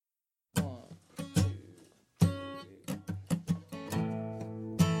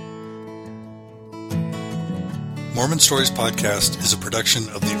Mormon Stories Podcast is a production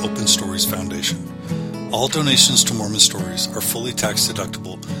of the Open Stories Foundation. All donations to Mormon Stories are fully tax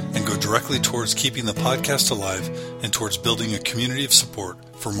deductible and go directly towards keeping the podcast alive and towards building a community of support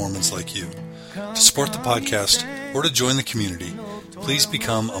for Mormons like you. To support the podcast or to join the community, please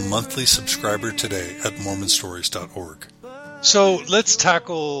become a monthly subscriber today at mormonstories.org. So let's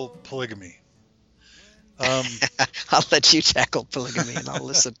tackle polygamy. I'll let you tackle polygamy and I'll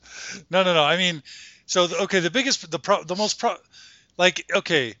listen. No. I mean, so, okay, the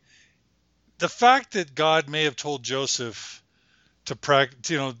fact that God may have told Joseph to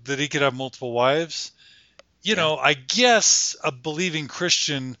practice, that he could have multiple wives, I guess a believing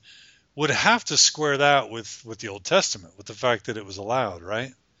Christian would have to square that with the Old Testament, with the fact that it was allowed,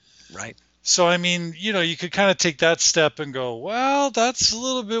 right? Right. So, I mean, you could kind of take that step and go, well, that's a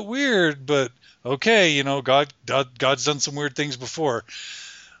little bit weird, but okay, God's done some weird things before.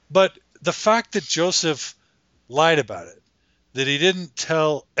 But the fact that Joseph lied about it, that he didn't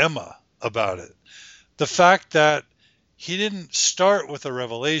tell Emma about it, the fact that he didn't start with a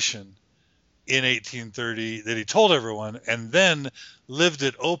revelation in 1830 that he told everyone and then lived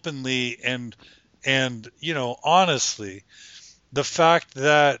it openly and honestly, the fact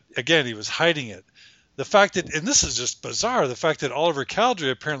that, again, he was hiding it, the fact that, and this is just bizarre, the fact that Oliver Cowdery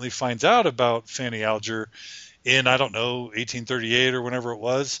apparently finds out about Fanny Alger in, 1838 or whenever it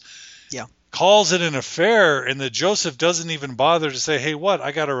was, calls it an affair, and that Joseph doesn't even bother to say, hey,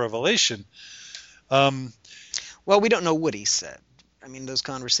 I got a revelation. Well, we don't know what he said. I mean, those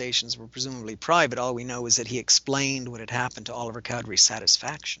conversations were presumably private. All we know is that he explained what had happened to Oliver Cowdery's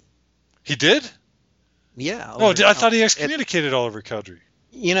satisfaction. He did? Yeah. I thought he excommunicated Oliver Cowdery.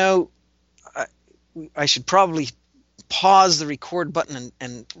 I should probably pause the record button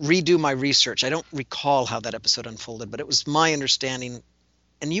and redo my research. I don't recall how that episode unfolded, but it was my understanding,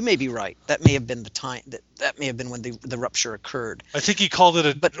 and you may be right, that may have been the time, that may have been when the rupture occurred. I think he called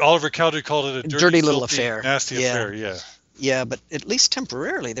it Oliver Cowdery called it a dirty little affair. Nasty affair, yeah. Yeah, but at least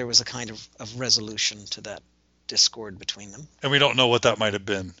temporarily there was a kind of resolution to that discord between them. And we don't know what that might have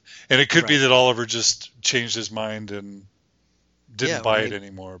been. And it could be that Oliver just changed his mind and didn't buy it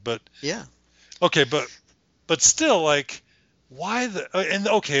anymore. But yeah. Okay, but still, why and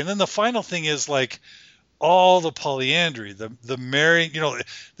then the final thing is all the polyandry, the marrying,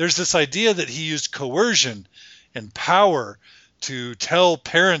 there's this idea that he used coercion and power to tell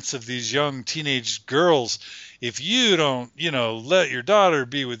parents of these young teenage girls, if you don't, let your daughter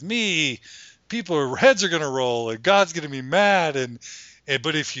be with me, people's heads are going to roll and God's going to be mad.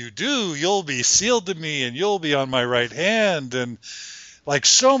 But if you do, you'll be sealed to me and you'll be on my right hand. And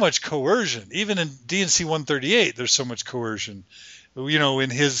so much coercion, even in D&C 138, there's so much coercion, in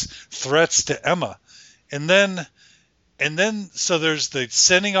his threats to Emma. And then so there's the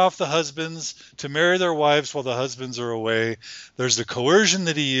sending off the husbands to marry their wives while the husbands are away. There's the coercion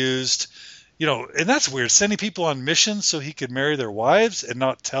that he used, and that's weird, sending people on missions so he could marry their wives and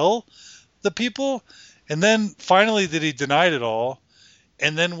not tell the people. And then finally that he denied it all.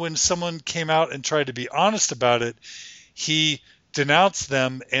 And then when someone came out and tried to be honest about it, he denounced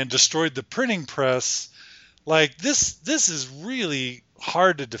them and destroyed the printing press. This is really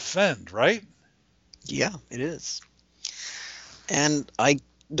hard to defend, right? Yeah, it is. And I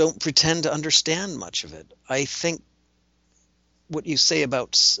don't pretend to understand much of it. I think what you say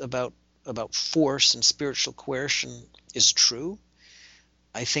about force and spiritual coercion is true.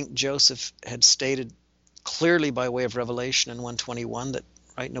 I think Joseph had stated clearly by way of revelation in 121 that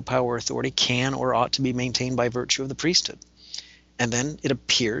no power or authority can or ought to be maintained by virtue of the priesthood. And then it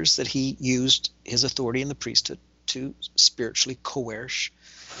appears that he used his authority in the priesthood to spiritually coerce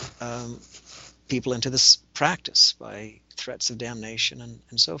people into this practice by threats of damnation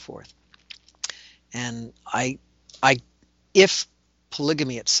and so forth. And if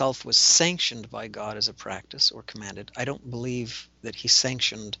polygamy itself was sanctioned by God as a practice or commanded, I don't believe that he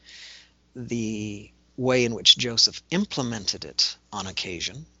sanctioned the way in which Joseph implemented it on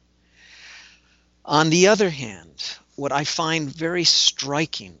occasion. On the other hand, what I find very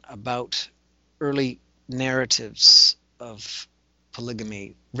striking about early narratives of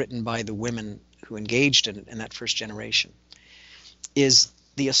polygamy written by the women who engaged in it in that first generation is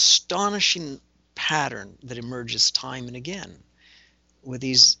the astonishing pattern that emerges time and again with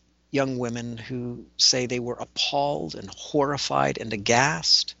these young women who say they were appalled and horrified and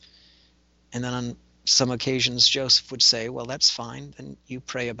aghast. And then on some occasions, Joseph would say, well, that's fine, then you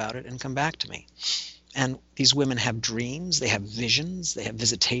pray about it and come back to me. And these women have dreams, they have visions, they have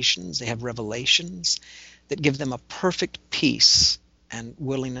visitations, they have revelations that give them a perfect peace and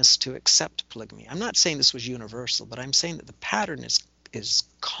willingness to accept polygamy. I'm not saying this was universal, but I'm saying that the pattern is is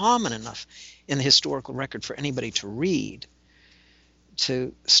common enough in the historical record for anybody to read,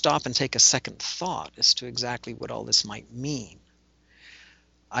 to stop and take a second thought as to exactly what all this might mean.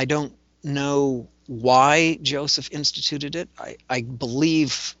 I don't know why Joseph instituted it. I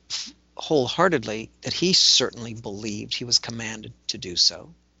believe wholeheartedly that he certainly believed he was commanded to do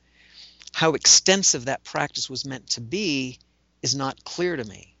so. How extensive that practice was meant to be is not clear to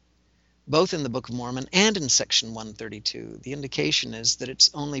me. Both in the Book of Mormon and in section 132, the indication is that it's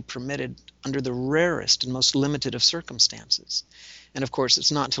only permitted under the rarest and most limited of circumstances. And of course,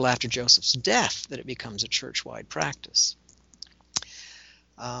 it's not until after Joseph's death that it becomes a church-wide practice.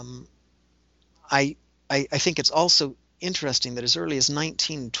 I think it's also interesting that as early as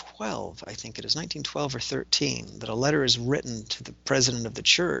 1912, I think it is 1912 or 13, that a letter is written to the president of the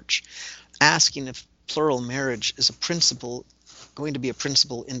church asking if plural marriage is a principle, going to be a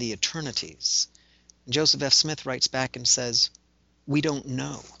principle in the eternities. And Joseph F. Smith writes back and says, "We don't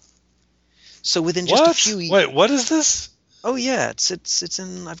know." So within just a few years. Wait, what is this? Oh yeah, it's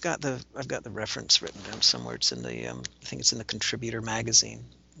in. I've got the reference written down somewhere. It's in the I think it's in the Contributor magazine,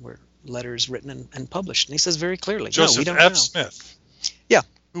 where letters written and published. And he says very clearly, Joseph no, we don't F. know. Smith. Yeah.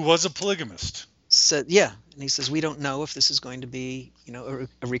 Who was a polygamist. Said, yeah, and he says we don't know if this is going to be, a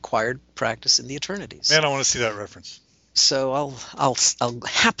required practice in the eternities. Man, I want to see that reference. So I'll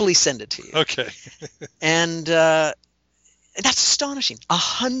happily send it to you. Okay. And that's astonishing.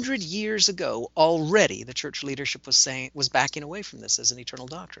 100 years ago already, the church leadership was backing away from this as an eternal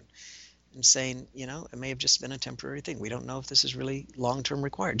doctrine, and saying, it may have just been a temporary thing. We don't know if this is really long-term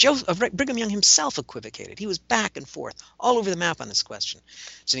required. Brigham Young himself equivocated. He was back and forth all over the map on this question.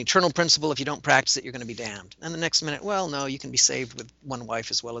 It's an eternal principle. If you don't practice it, you're going to be damned. And the next minute, well, no, you can be saved with one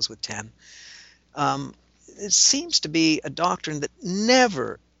wife as well as with 10. It seems to be a doctrine that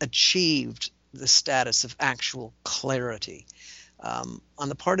never achieved the status of actual clarity on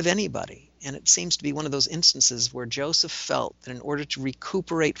the part of anybody. And it seems to be one of those instances where Joseph felt that in order to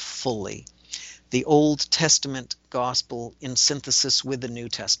recuperate fully the Old Testament gospel in synthesis with the New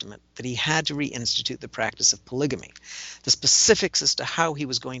Testament, that he had to reinstitute the practice of polygamy. The specifics as to how he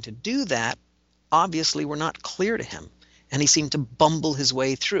was going to do that obviously were not clear to him, and he seemed to bumble his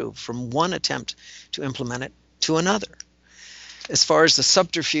way through from one attempt to implement it to another. As far as the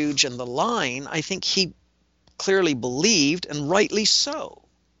subterfuge and the line, I think he clearly believed, and rightly so,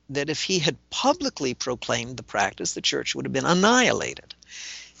 that if he had publicly proclaimed the practice, the church would have been annihilated.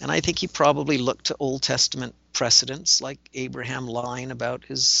 And I think he probably looked to Old Testament precedents like Abraham lying about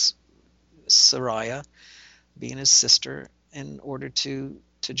his Sarai being his sister in order to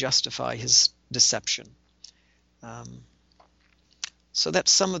justify his deception. So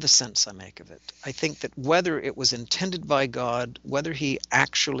that's some of the sense I make of it. I think that whether it was intended by God, whether he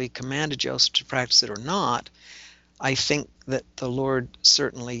actually commanded Joseph to practice it or not, I think that the Lord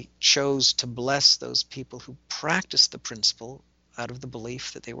certainly chose to bless those people who practiced the principle out of the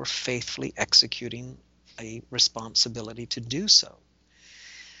belief that they were faithfully executing a responsibility to do so.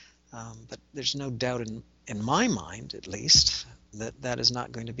 But there's no doubt in my mind, at least, that that is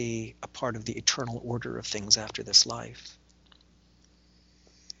not going to be a part of the eternal order of things after this life.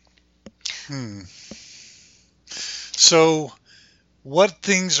 So what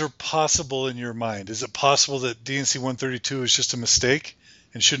things are possible in your mind? Is it possible that D&C 132 is just a mistake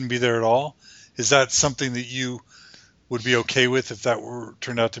and shouldn't be there at all? Is that something that you would be okay with if that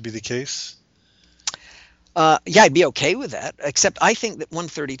turned out to be the case? Yeah, I'd be okay with that, except I think that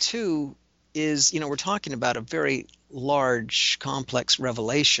 132 is, we're talking about a very large, complex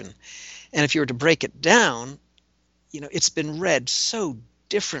revelation. And if you were to break it down, it's been read so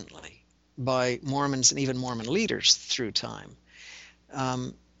differently by Mormons and even Mormon leaders through time.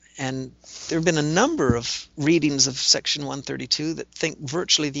 And there have been a number of readings of section 132 that think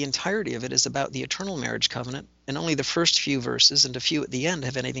virtually the entirety of it is about the eternal marriage covenant, and only the first few verses and a few at the end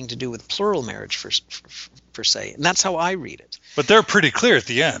have anything to do with plural marriage per se. And that's how I read it. But they're pretty clear at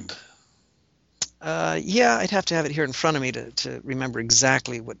the end. Yeah, I'd have to have it here in front of me to remember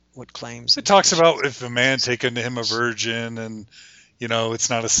exactly what claims. It talks about if a man take unto him a virgin, and it's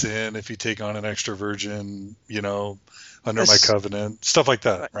not a sin if you take on an extra virgin, under my covenant, stuff like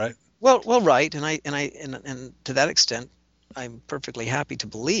that, right? Well, right, and to that extent, I'm perfectly happy to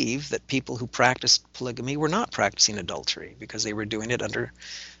believe that people who practiced polygamy were not practicing adultery because they were doing it under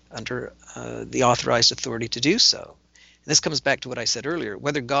the authorized authority to do so. And this comes back to what I said earlier.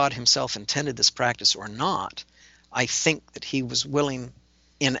 Whether God himself intended this practice or not, I think that he was willing,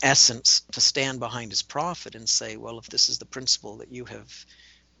 in essence, to stand behind his prophet and say, well, if this is the principle that you have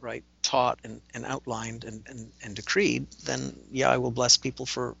taught and outlined and decreed, then yeah, I will bless people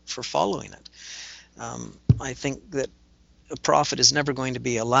for following it. I think that a prophet is never going to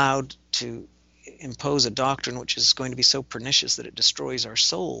be allowed to impose a doctrine which is going to be so pernicious that it destroys our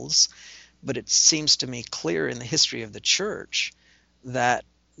souls. But it seems to me clear in the history of the church that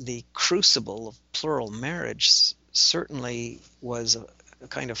the crucible of plural marriage certainly was a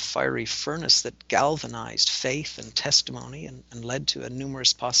kind of fiery furnace that galvanized faith and testimony and led to a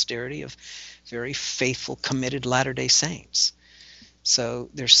numerous posterity of very faithful, committed Latter-day Saints. So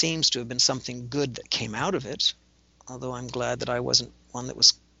there seems to have been something good that came out of it, although I'm glad that I wasn't one that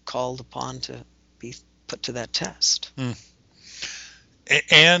was called upon to be put to that test.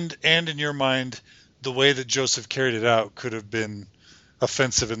 And in your mind, the way that Joseph carried it out could have been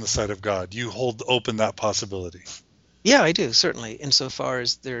offensive in the sight of God. You hold open that possibility. Yeah, I do, certainly, insofar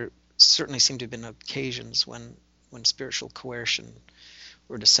as there certainly seem to have been occasions when spiritual coercion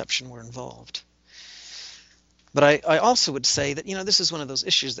or deception were involved. But I also would say that, this is one of those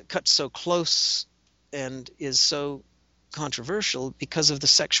issues that cuts so close and is so controversial because of the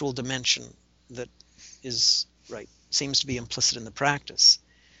sexual dimension that seems to be implicit in the practice.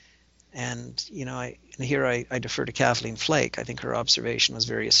 And, here I defer to Kathleen Flake. I think her observation was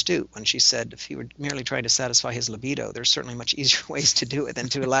very astute when she said if he were merely trying to satisfy his libido, there's certainly much easier ways to do it than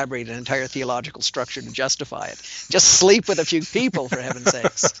to elaborate an entire theological structure to justify it. Just sleep with a few people, for heaven's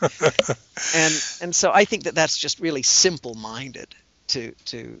sakes. And so I think that that's just really simple-minded to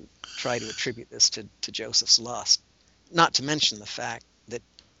try to attribute this to Joseph's lust, not to mention the fact that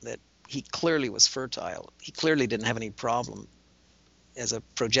he clearly was fertile. He clearly didn't have any problem as a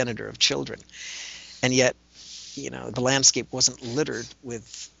progenitor of children. And yet, the landscape wasn't littered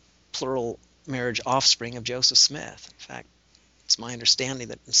with plural marriage offspring of Joseph Smith. In fact, it's my understanding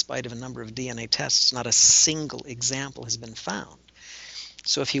that in spite of a number of DNA tests, not a single example has been found.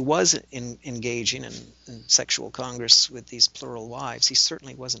 So if he was engaging in sexual congress with these plural wives, he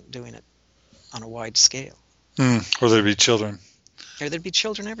certainly wasn't doing it on a wide scale. Or there'd be children. Or there'd be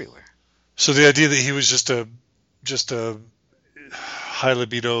children everywhere. So the idea that he was just a high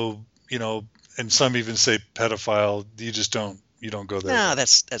libido, and some even say pedophile, you don't go there. No,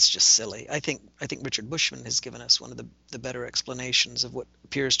 that's just silly. I think Richard Bushman has given us one of the better explanations of what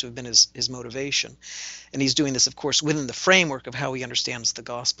appears to have been his motivation. And he's doing this, of course, within the framework of how he understands the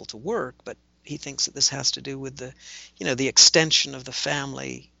gospel to work, but he thinks that this has to do with the extension of the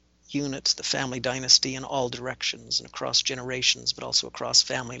family unit, the family dynasty in all directions and across generations, but also across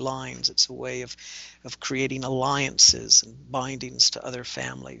family lines. It's a way of creating alliances and bindings to other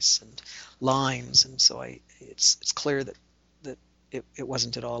families and lines. And so it's clear that it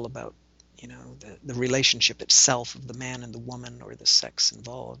wasn't at all about the relationship itself of the man and the woman or the sex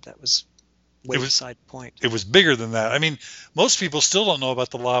involved. That was way beside the point. It was bigger than that. I mean, most people still don't know about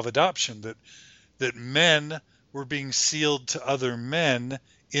the law of adoption, that men were being sealed to other men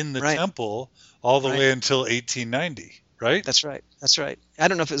in the temple all the way until 1890, right? That's right. I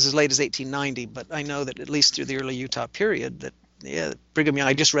don't know if it was as late as 1890, but I know that at least through the early Utah period that Brigham Young,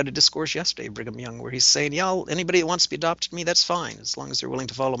 I just read a discourse yesterday of Brigham Young where he's saying, anybody that wants to be adopted me, that's fine, as long as they're willing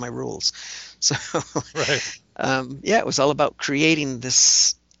to follow my rules. So, it was all about creating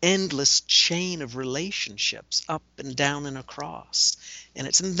this endless chain of relationships up and down and across. And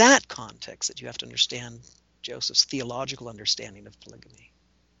it's in that context that you have to understand Joseph's theological understanding of polygamy.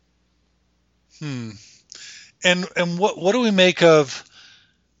 And what do we make of?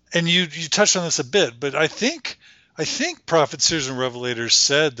 And you touched on this a bit, but I think prophets, seers, and revelators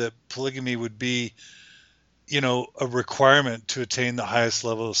said that polygamy would be, a requirement to attain the highest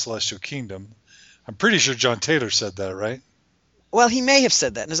level of the celestial kingdom. I'm pretty sure John Taylor said that, right? Well, he may have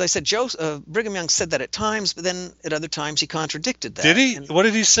said that, and as I said, Brigham Young said that at times, but then at other times he contradicted that. Did he? What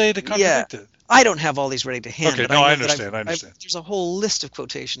did he say to contradict it? I don't have all these ready to hand. Okay, I understand. There's a whole list of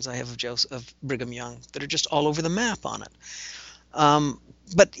quotations I have of Brigham Young that are just all over the map on it.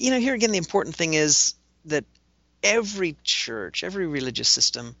 But here again, the important thing is that every church, every religious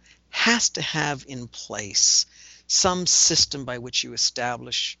system has to have in place some system by which you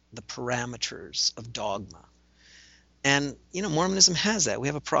establish the parameters of dogma. And, Mormonism has that. We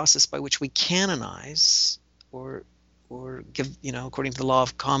have a process by which we canonize or give, according to the law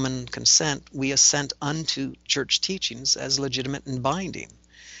of common consent, we assent unto church teachings as legitimate and binding.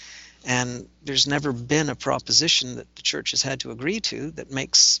 And there's never been a proposition that the church has had to agree to that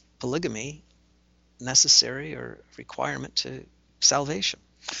makes polygamy necessary or a requirement to salvation.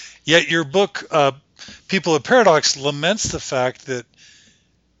 Yet your book, People of Paradox, laments the fact that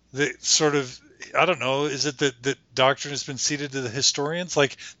sort of, I don't know, is it that doctrine has been ceded to the historians?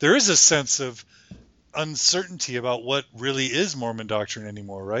 Like, there is a sense of uncertainty about what really is Mormon doctrine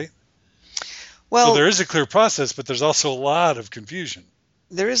anymore, right? Well, so there is a clear process, but there's also a lot of confusion.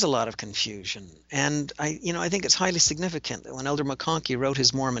 there is a lot of confusion, and I think it's highly significant that when Elder McConkie wrote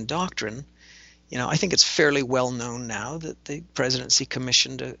his Mormon doctrine, I think it's fairly well known now that the presidency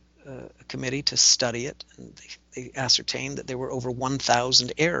commissioned a committee to study it, and they ascertained that there were over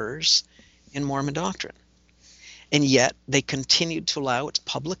 1,000 errors in Mormon doctrine. And yet they continued to allow its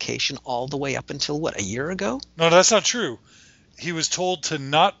publication all the way up until, what, a year ago? No, that's not true. He was told to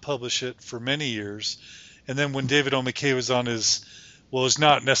not publish it for many years. And then when David O. McKay was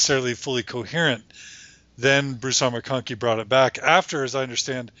not necessarily fully coherent, then Bruce R. McConkie brought it back after, as I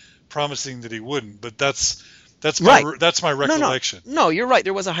understand, promising that he wouldn't. But that's Right. my recollection. No, you're right.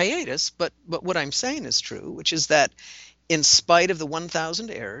 There was a hiatus, but what I'm saying is true, which is that in spite of the 1,000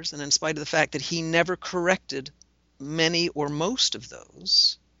 errors, and in spite of the fact that he never corrected many or most of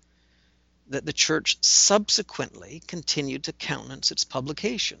those, that the church subsequently continued to countenance its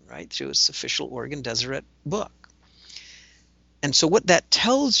publication, right, through its official Oregon Deseret book. And so what that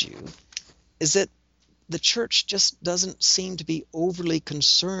tells you is that the church just doesn't seem to be overly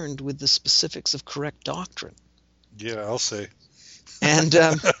concerned with the specifics of correct doctrine. Yeah, I'll say. And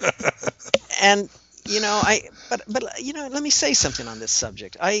let me say something on this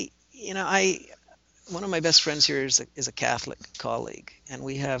subject. One of my best friends here is a Catholic colleague, and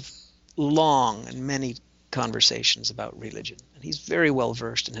we have long and many conversations about religion. And he's very well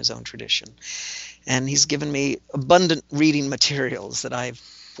versed in his own tradition. And he's given me abundant reading materials that I've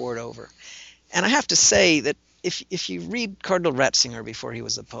pored over. And I have to say that if you read Cardinal Ratzinger before he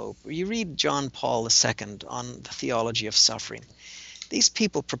was the Pope, or you read John Paul II on the theology of suffering, these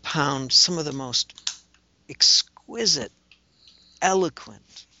people propound some of the most exquisite,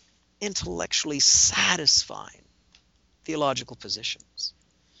 eloquent, intellectually satisfying theological positions.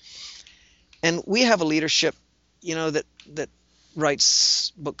 And we have a leadership, that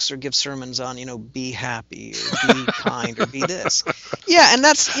writes books or gives sermons on, be happy or be kind or be this. Yeah, and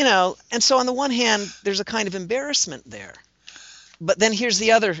that's, and so on the one hand, there's a kind of embarrassment there. But then here's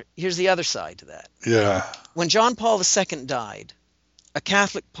the other side to that. Yeah. When John Paul II died, a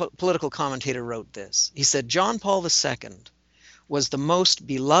Catholic political commentator wrote this. He said, John Paul II was the most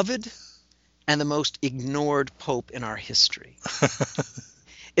beloved and the most ignored pope in our history.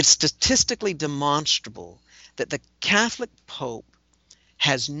 It's statistically demonstrable that the Catholic Pope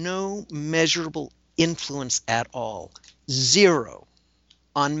has no measurable influence at all, zero,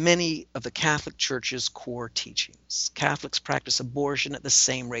 on many of the Catholic Church's core teachings. Catholics practice abortion at the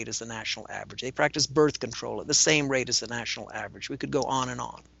same rate as the national average. They practice birth control at the same rate as the national average. We could go on and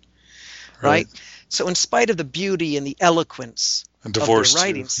on. Right? So in spite of the beauty and the eloquence and divorce of their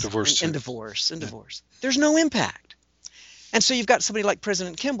writings, and divorce, there's no impact. And so you've got somebody like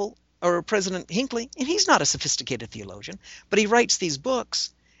President Kimball or President Hinckley, and he's not a sophisticated theologian, but he writes these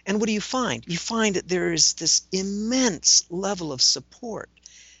books, and what do you find? You find that there is this immense level of support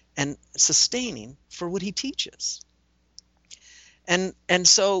and sustaining for what he teaches. And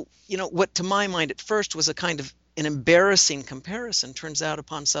so, what to my mind at first was a kind of an embarrassing comparison turns out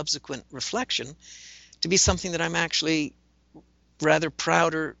upon subsequent reflection to be something that I'm actually rather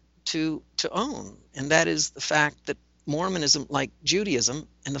prouder to own, and that is the fact that Mormonism, like Judaism,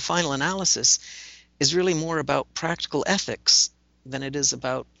 in the final analysis, is really more about practical ethics than it is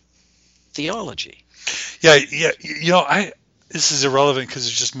about theology. Yeah. This is irrelevant because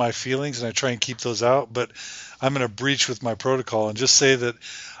it's just my feelings, and I try and keep those out. But I'm going to breach with my protocol and just say that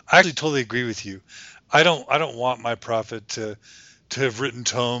I actually totally agree with you. I don't want my prophet to have written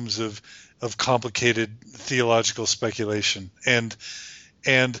tomes of complicated theological speculation, and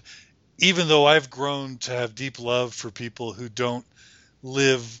even though I've grown to have deep love for people who don't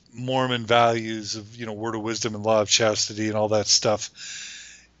live Mormon values of, word of wisdom and law of chastity and all that stuff,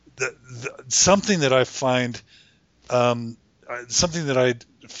 something that I find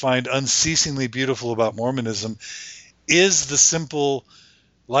unceasingly beautiful about Mormonism is the simple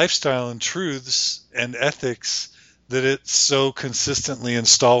lifestyle and truths and ethics that it so consistently and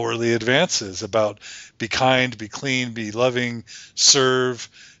stalwartly advances about be kind, be clean, be loving, serve,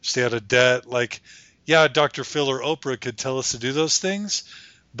 stay out of debt. Like, yeah, Dr. Phil or Oprah could tell us to do those things,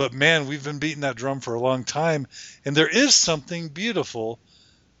 but man, we've been beating that drum for a long time, and there is something beautiful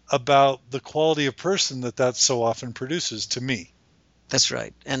about the quality of person that so often produces to me. That's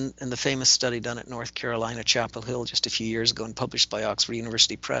right. And the famous study done at North Carolina, Chapel Hill, just a few years ago and published by Oxford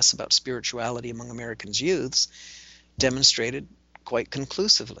University Press about spirituality among Americans' youths demonstrated quite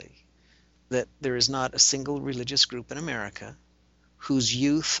conclusively that there is not a single religious group in America whose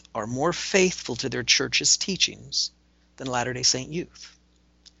youth are more faithful to their church's teachings than Latter-day Saint youth.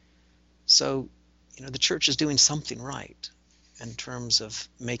 So, the church is doing something right in terms of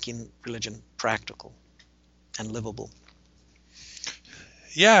making religion practical and livable.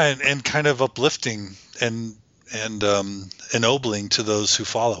 Yeah, and kind of uplifting and ennobling to those who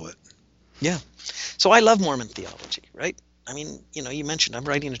follow it. Yeah. So I love Mormon theology, right? I mean, you mentioned I'm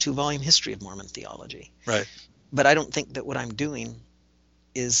writing a 2-volume history of Mormon theology. Right. But I don't think that what I'm doing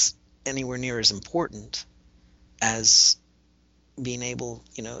is anywhere near as important as being able,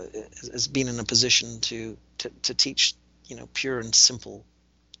 as being in a position to teach, pure and simple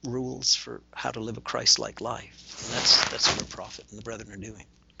rules for how to live a Christ-like life. And that's what a prophet and the brethren are doing.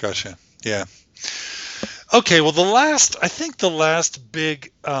 Gotcha. Yeah. Okay. Well, I think the last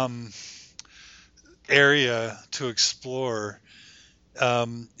big area to explore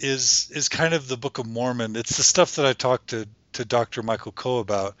is kind of the Book of Mormon. It's the stuff that I talked to Dr. Michael Coe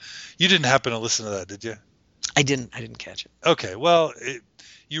about. You didn't happen to listen to that, did you? I didn't catch it. Okay. Well,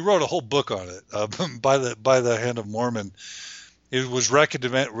 you wrote a whole book on it, by the hand of Mormon. It was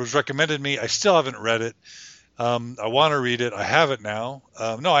recommended me. I still haven't read it. I want to read it. I have it now.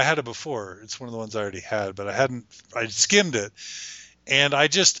 No, I had it before. It's one of the ones I already had, but I skimmed it. And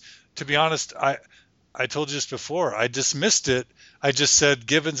to be honest, I told you this before, I dismissed it. I just said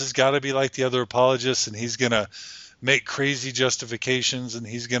Givens has got to be like the other apologists, and he's going to make crazy justifications, and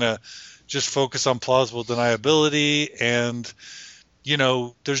he's going to just focus on plausible deniability. And,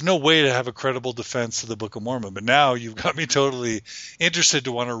 there's no way to have a credible defense of the Book of Mormon. But now you've got me totally interested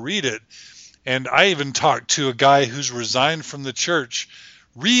to want to read it. And I even talked to a guy who's resigned from the church,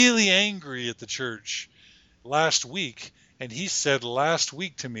 really angry at the church last week. And he said last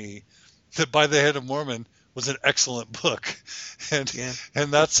week to me that By the Hand of Mormon was an excellent book. And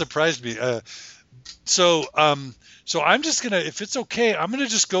that surprised me. So I'm just going to, if it's okay, I'm going to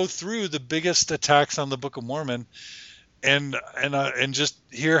just go through the biggest attacks on the Book of Mormon and just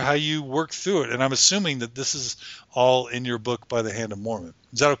hear how you work through it. And I'm assuming that this is all in your book, By the Hand of Mormon.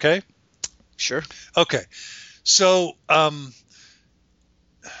 Is that okay? Sure. Okay. So,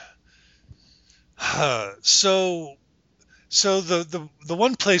 so the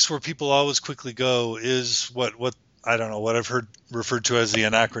one place where people always quickly go is what I don't know, what I've heard referred to as the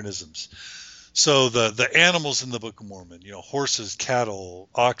anachronisms. So the animals in the Book of Mormon, horses, cattle,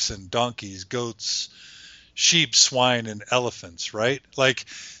 oxen, donkeys, goats, sheep, swine, and elephants, right? Like,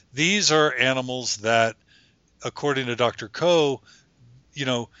 these are animals that, according to Dr. Coe,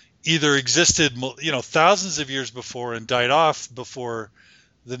 either existed, thousands of years before and died off before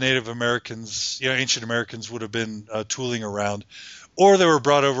the Native Americans, ancient Americans would have been tooling around, or they were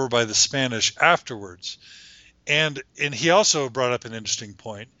brought over by the Spanish afterwards. And he also brought up an interesting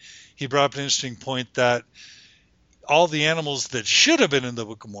point. He brought up an interesting point that all the animals that should have been in the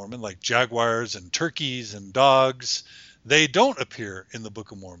Book of Mormon, like jaguars and turkeys and dogs, they don't appear in the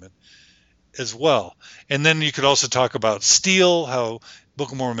Book of Mormon as well. And then you could also talk about steel, how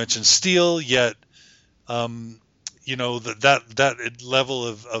Book of Mormon mentions steel, yet that level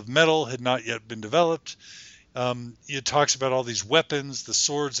of metal had not yet been developed. It talks about all these weapons, the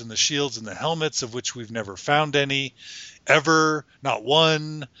swords and the shields and the helmets, of which we've never found any ever, not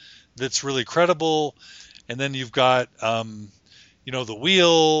one that's really credible. And then you've got the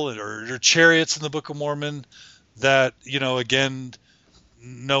wheel or chariots in the Book of Mormon that again,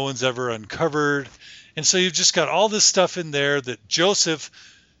 no one's ever uncovered. And so you've just got all this stuff in there that Joseph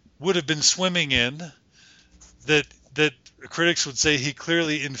would have been swimming in, that critics would say he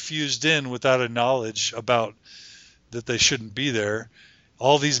clearly infused in without a knowledge about that they shouldn't be there.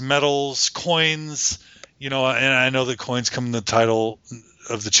 All these metals, coins, and I know that coins come in the title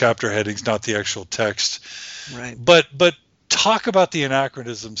of the chapter headings, not the actual text. Right. But talk about the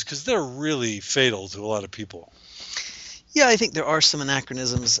anachronisms, because they're really fatal to a lot of people. Yeah, I think there are some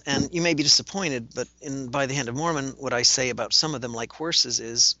anachronisms, and you may be disappointed, but in By the Hand of Mormon, what I say about some of them, like horses,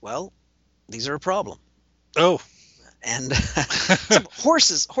 is, well, these are a problem. Oh. And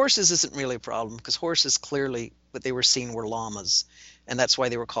horses isn't really a problem, because horses clearly, what they were seeing were llamas, and that's why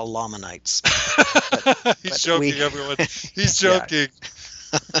they were called Lamanites. He's joking, everyone. He's joking.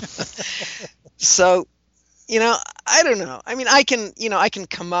 So, I don't know. I mean, I can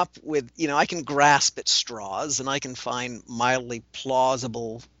come up with, I can grasp at straws, and I can find mildly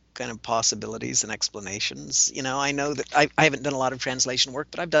plausible kind of possibilities and explanations. I know that I haven't done a lot of translation work,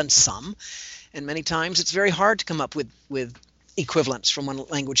 but I've done some. And many times it's very hard to come up with equivalents from one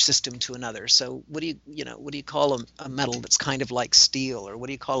language system to another. So what do you call a metal that's kind of like steel, or what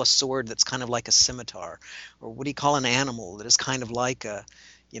do you call a sword that's kind of like a scimitar, or what do you call an animal that is kind of like a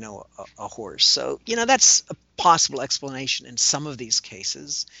horse? So that's a possible explanation in some of these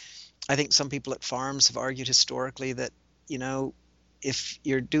cases. I think some people at farms have argued historically that if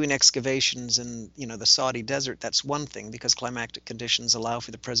you're doing excavations in, the Saudi desert, that's one thing, because climatic conditions allow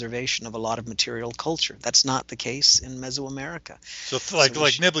for the preservation of a lot of material culture. That's not the case in Mesoamerica. So like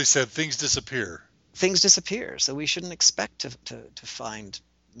Nibley said, things disappear. Things disappear, so we shouldn't expect to find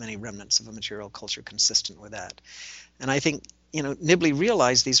many remnants of a material culture consistent with that. And I think, Nibley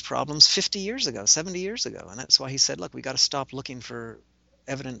realized these problems 50 years ago, 70 years ago, and that's why he said, look, we got to stop looking for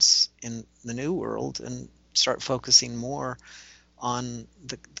evidence in the New World and start focusing more on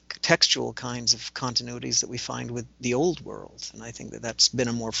the textual kinds of continuities that we find with the Old World. And I think that that's been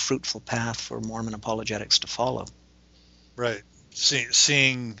a more fruitful path for Mormon apologetics to follow. Right.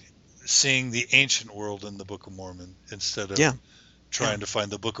 Seeing the ancient world in the Book of Mormon instead of trying to find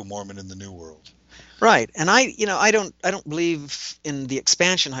the Book of Mormon in the New World. Right. And I don't believe in the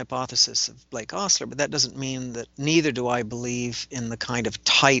expansion hypothesis of Blake Ostler, but that doesn't mean that neither do I believe in the kind of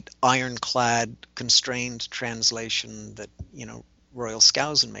tight, ironclad, constrained translation that, Royal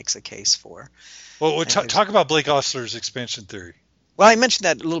Skousen makes a case for. Well, talk about Blake Ostler's expansion theory. Well, I mentioned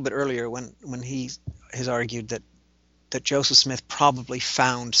that a little bit earlier when he has argued that Joseph Smith probably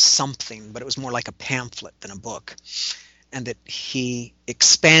found something, but it was more like a pamphlet than a book, and that he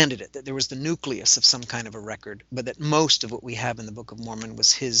expanded it, that there was the nucleus of some kind of a record, but that most of what we have in the Book of Mormon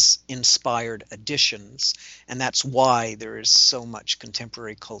was his inspired additions, and that's why there is so much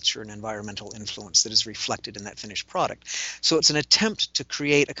contemporary culture and environmental influence that is reflected in that finished product. So it's an attempt to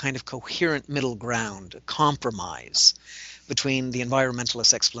create a kind of coherent middle ground, a compromise between the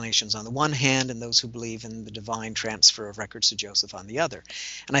environmentalist explanations on the one hand and those who believe in the divine transfer of records to Joseph on the other.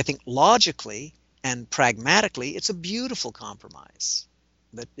 And I think logically and pragmatically, it's a beautiful compromise.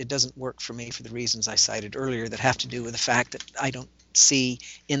 But it doesn't work for me for the reasons I cited earlier that have to do with the fact that I don't see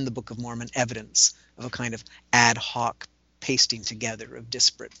in the Book of Mormon evidence of a kind of ad hoc pasting together of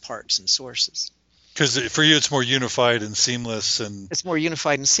disparate parts and sources. Because for you, it's more unified and seamless. It's more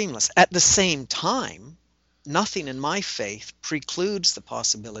unified and seamless. At the same time, nothing in my faith precludes the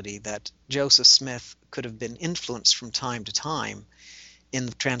possibility that Joseph Smith could have been influenced from time to time in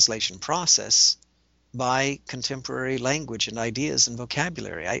the translation process by contemporary language and ideas and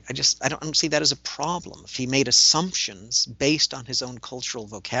vocabulary. I don't see that as a problem. If he made assumptions based on his own cultural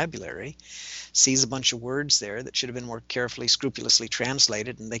vocabulary, sees a bunch of words there that should have been more carefully, scrupulously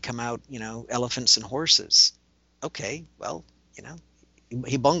translated, and they come out, elephants and horses. Okay, well,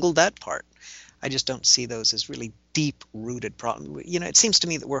 he bungled that part. I just don't see those as really deep-rooted problems. It seems to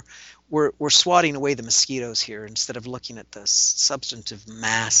me that we're swatting away the mosquitoes here instead of looking at the substantive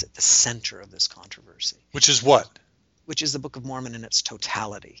mass at the center of this controversy. Which is what? Which is the Book of Mormon in its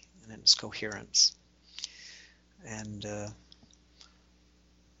totality and in its coherence. And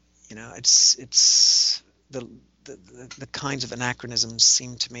it's the kinds of anachronisms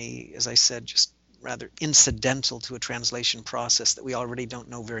seem to me, as I said, just rather incidental to a translation process that we already don't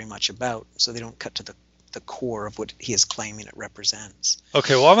know very much about, so they don't cut to the core of what he is claiming it represents.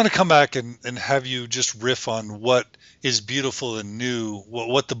 Okay, well, I'm going to come back and have you just riff on what is beautiful and new,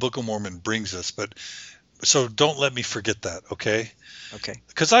 what the Book of Mormon brings us. But so don't let me forget that, okay? Okay.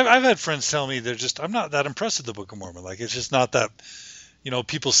 Because I've had friends tell me I'm not that impressed with the Book of Mormon. Like, it's just not that,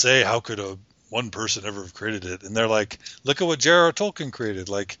 people say, how could one person ever have created it? And they're like, look at what J.R.R. Tolkien created.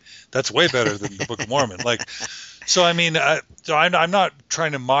 Like, that's way better than the Book of Mormon. Like, so I mean, I'm not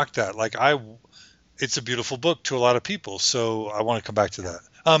trying to mock that. Like, it's a beautiful book to a lot of people. So I want to come back to that.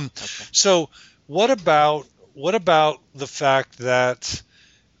 Okay. So what about the fact that,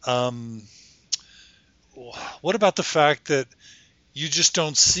 you just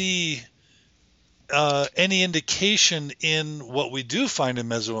don't see any indication in what we do find in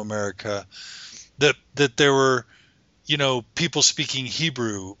Mesoamerica that there were, people speaking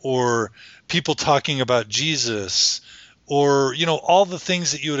Hebrew or people talking about Jesus or, all the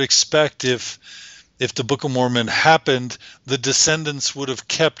things that you would expect if the Book of Mormon happened, the descendants would have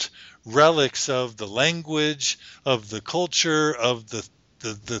kept relics of the language, of the culture, of the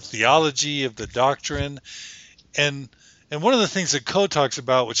theology, of the doctrine. And one of the things that Coe talks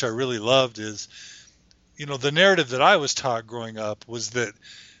about, which I really loved, is, the narrative that I was taught growing up was that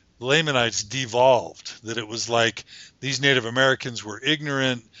Lamanites devolved, that it was like these Native Americans were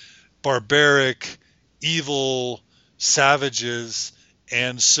ignorant, barbaric, evil, savages,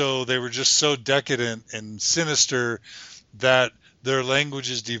 and so they were just so decadent and sinister that their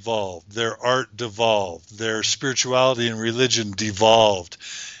languages devolved, their art devolved, their spirituality and religion devolved,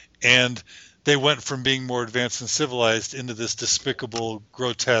 and they went from being more advanced and civilized into this despicable,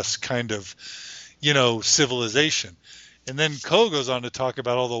 grotesque kind of, civilization. And then Coe goes on to talk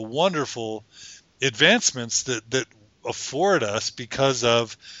about all the wonderful advancements that afford us because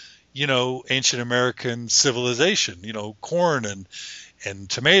of, ancient American civilization, corn and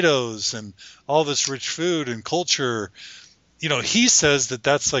tomatoes and all this rich food and culture. He says that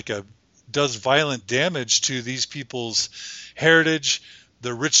that's does violent damage to these people's heritage,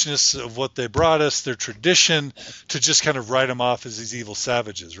 the richness of what they brought us, their tradition, to just kind of write them off as these evil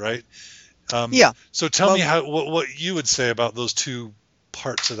savages, right? Yeah. So tell me what you would say about those two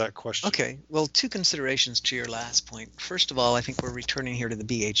parts of that question. Okay. Well, two considerations to your last point. First of all, I think we're returning here to the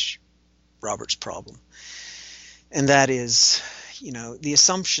B.H. Roberts problem. And that is, the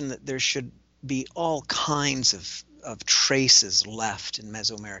assumption that there should be all kinds of traces left in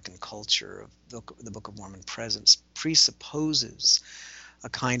Mesoamerican culture of the Book of Mormon presence presupposes a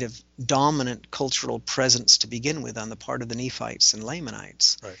kind of dominant cultural presence to begin with on the part of the Nephites and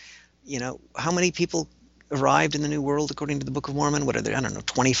Lamanites. Right. How many people arrived in the New World according to the Book of Mormon? What are there? I don't know,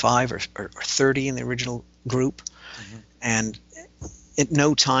 25 or 30 in the original group. Mm-hmm. And at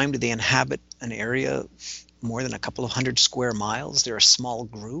no time do they inhabit an area more than a couple of hundred square miles. They're a small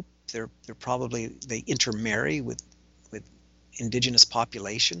group. They intermarry with indigenous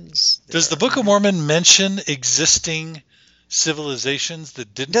populations. Does the Book of Mormon mention existing civilizations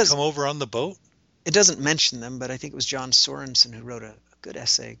that didn't come over on the boat? It doesn't mention them, but I think it was John Sorensen who wrote a good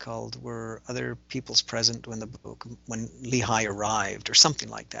essay called "Were Other Peoples Present When Lehi Arrived?" or something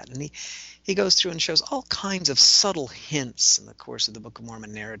like that. And he goes through and shows all kinds of subtle hints in the course of the Book of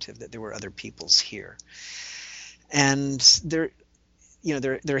Mormon narrative that there were other peoples here. And there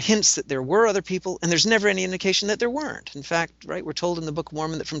are hints that there were other people, and there's never any indication that there weren't. In fact, right, we're told in the Book of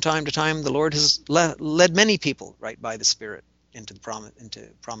Mormon that from time to time the Lord has led many people, right, by the Spirit into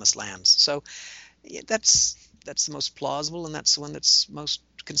promised lands. So that's the most plausible, and that's the one that's most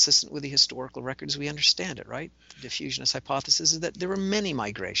consistent with the historical records we understand it, right? The diffusionist hypothesis is that there were many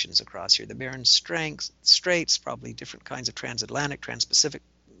migrations across here. The Bering Straits, probably different kinds of transatlantic, transpacific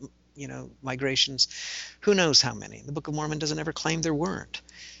migrations. Who knows how many? The Book of Mormon doesn't ever claim there weren't.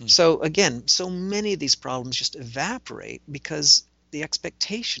 So again, so many of these problems just evaporate because the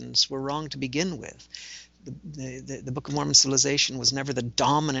expectations were wrong to begin with. The Book of Mormon civilization was never the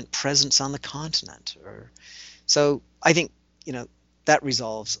dominant presence on the continent. So I think that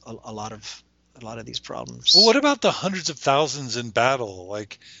resolves a lot of these problems. Well, what about the hundreds of thousands in battle?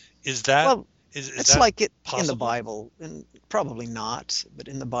 Is that? Well, Is it's that like it possible? in the Bible, and probably not, but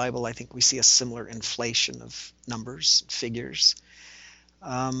in the Bible I think we see a similar inflation of numbers, figures.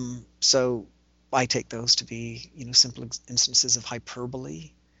 So I take those to be simple instances of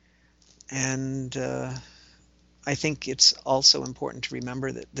hyperbole. And I think it's also important to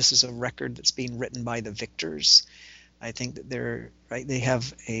remember that this is a record that's being written by the victors. I think that they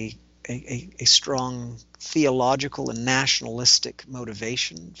have a strong theological and nationalistic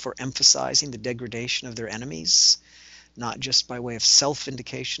motivation for emphasizing the degradation of their enemies, not just by way of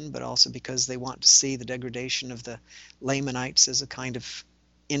self-vindication, but also because they want to see the degradation of the Lamanites as a kind of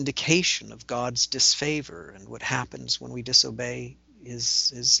indication of God's disfavor and what happens when we disobey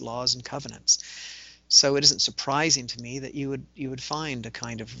his laws and covenants. So it isn't surprising to me that you would find a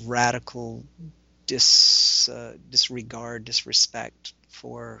kind of radical disregard, disrespect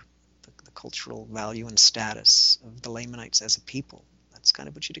for the cultural value and status of the Lamanites as a people. That's kind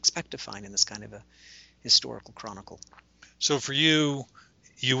of what you'd expect to find in this kind of a historical chronicle. So for you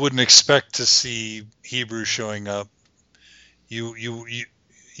wouldn't expect to see Hebrew showing up. You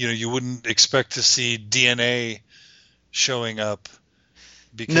wouldn't expect to see DNA showing up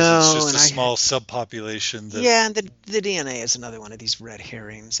because it's just a small subpopulation. And the DNA is another one of these red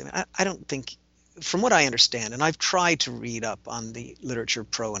herrings. I don't think, from what I understand, and I've tried to read up on the literature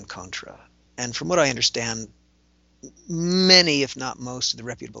pro and contra, and from what I understand, many, if not most, of the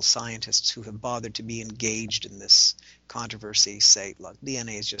reputable scientists who have bothered to be engaged in this controversy say, look,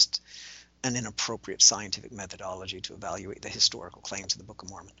 DNA is just an inappropriate scientific methodology to evaluate the historical claims of the Book of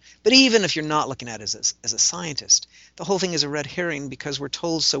Mormon. But even if you're not looking at it as a scientist, the whole thing is a red herring because we're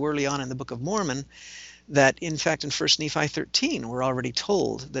told so early on in the Book of Mormon that, in fact, in 1 Nephi 13, we're already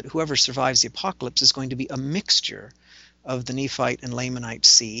told that whoever survives the apocalypse is going to be a mixture of the Nephite and Lamanite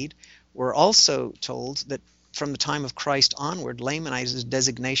seed. We're also told that from the time of Christ onward, Lamanite is a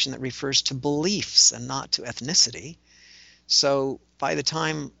designation that refers to beliefs and not to ethnicity. So by the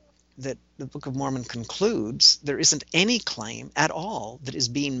time that the Book of Mormon concludes, there isn't any claim at all that is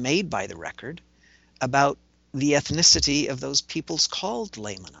being made by the record about the ethnicity of those peoples called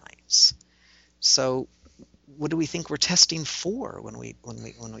Lamanites. So what do we think we're testing for when we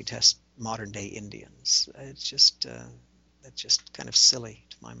test modern day Indians? It's just that's just kind of silly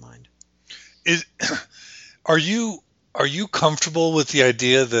to my mind. Are you comfortable with the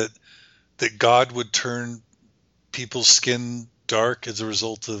idea that God would turn people's skin dark as a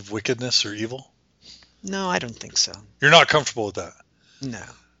result of wickedness or evil? No, I don't think so. You're not comfortable with that? No.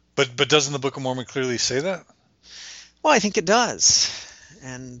 But doesn't the Book of Mormon clearly say that? Well, I think it does.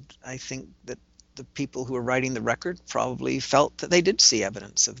 And I think that the people who are writing the record probably felt that they did see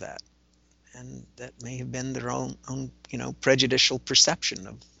evidence of that. And that may have been their own prejudicial perception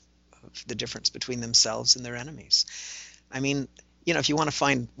of the difference between themselves and their enemies. I mean, if you want to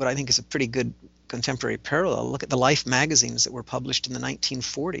find what I think is a pretty good contemporary parallel, look at the Life magazines that were published in the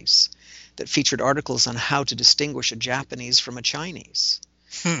 1940s that featured articles on how to distinguish a Japanese from a Chinese.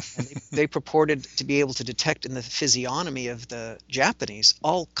 And they purported to be able to detect in the physiognomy of the Japanese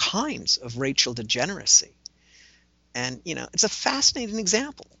all kinds of racial degeneracy. And, it's a fascinating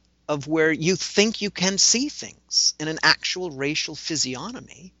example of where you think you can see things in an actual racial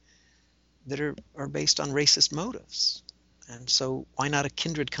physiognomy that are based on racist motives. And so why not a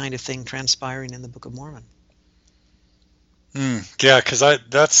kindred kind of thing transpiring in the Book of Mormon? Yeah, because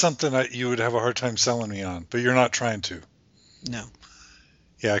that's something that you would have a hard time selling me on, but you're not trying to. No.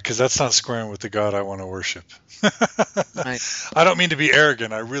 Yeah, because that's not squaring with the God I want to worship. Right. I don't mean to be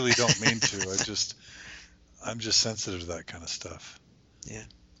arrogant. I really don't mean to. I'm just sensitive to that kind of stuff. Yeah.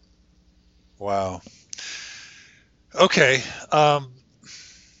 Wow. Okay.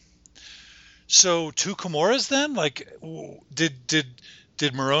 So 2 Comoras then? Like,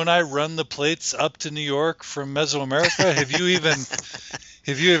 did Moroni run the plates up to New York from Mesoamerica? Have you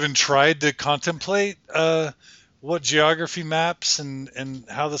even tried to contemplate what geography maps and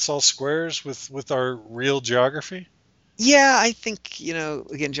how this all squares with our real geography? Yeah, I think,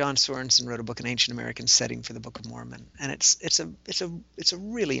 again, John Sorensen wrote a book, An Ancient American Setting for the Book of Mormon, and it's a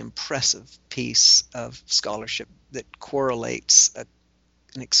really impressive piece of scholarship that correlates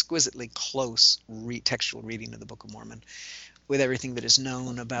an exquisitely close textual reading of the Book of Mormon with everything that is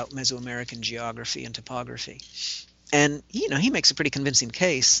known about Mesoamerican geography and topography. And he makes a pretty convincing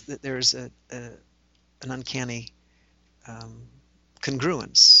case that there's an uncanny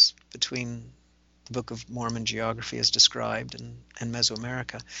congruence between the Book of Mormon geography as described and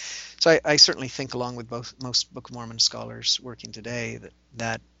Mesoamerica. So I certainly think, along with most Book of Mormon scholars working today,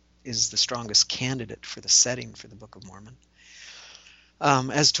 that is the strongest candidate for the setting for the Book of Mormon.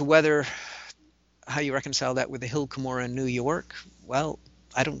 As to how you reconcile that with the Hill Cumorah in New York, well,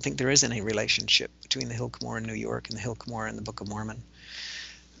 I don't think there is any relationship between the Hill Cumorah in New York and the Hill Cumorah in the Book of Mormon.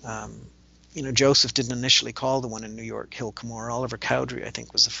 Joseph didn't initially call the one in New York Hill Cumorah. Oliver Cowdery, I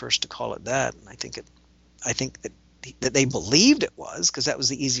think, was the first to call it that, and I think that they believed it was, because that was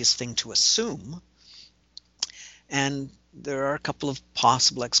the easiest thing to assume. And there are a couple of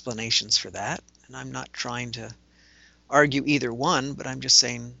possible explanations for that, and I'm not trying to argue either one, but I'm just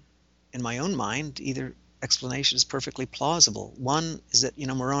saying, in my own mind, either explanation is perfectly plausible. One is that,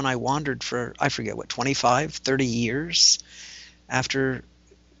 Moroni wandered for, I forget what, 25, 30 years after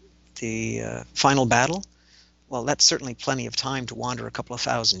the final battle. Well, that's certainly plenty of time to wander a couple of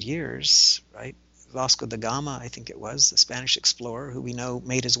thousand years, right? Vasco da Gama, I think it was, the Spanish explorer, who we know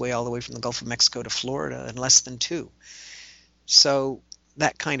made his way all the way from the Gulf of Mexico to Florida in less than 2. So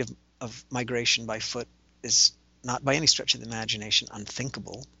that kind of migration by foot is not by any stretch of the imagination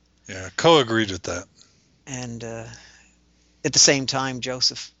unthinkable. Yeah, co-agreed with that. And at the same time,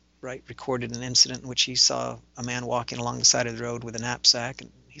 Joseph, recorded an incident in which he saw a man walking along the side of the road with a knapsack, and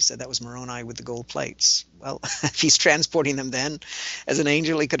he said that was Moroni with the gold plates. Well, if he's transporting them then, as an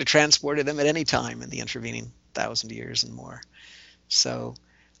angel, he could have transported them at any time in the intervening 1,000 years and more. So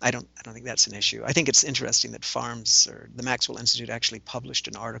I don't think that's an issue. I think it's interesting that the Maxwell Institute actually published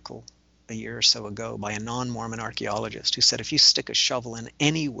an article a year or so ago by a non-Mormon archaeologist who said if you stick a shovel in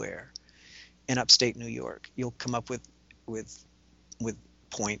anywhere in upstate New York, you'll come up with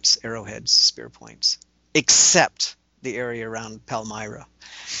points, arrowheads, spear points, except the area around Palmyra.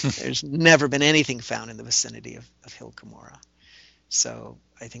 There's never been anything found in the vicinity of Hill Cumorah. So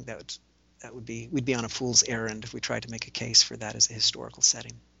I think we'd be on a fool's errand if we tried to make a case for that as a historical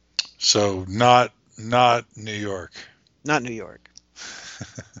setting. So not New York. Not New York.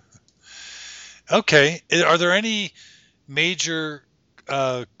 Okay. Are there any major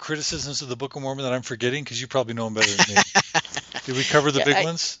criticisms of the Book of Mormon that I'm forgetting? Because you probably know them better than me. Did we cover the big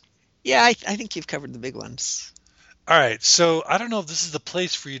ones? Yeah, I think you've covered the big ones. All right. So I don't know if this is the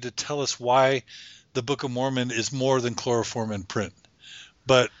place for you to tell us why the Book of Mormon is more than chloroform in print.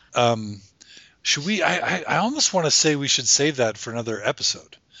 But should we? I almost want to say we should save that for another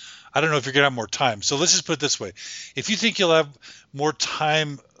episode. I don't know if you're going to have more time. So let's just put it this way. If you think you'll have more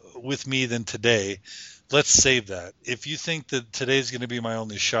time with me than today, let's save that. If you think that today's going to be my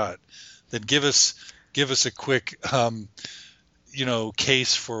only shot, then give us a quick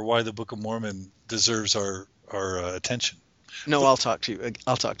case for why the Book of Mormon deserves our attention. No, I'll talk to you.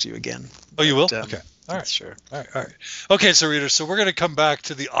 I'll talk to you again. Oh, you will? But, Okay. All right. Sure. All right. Okay, so readers, so we're going to come back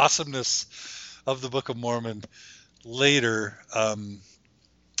to the awesomeness of the Book of Mormon later,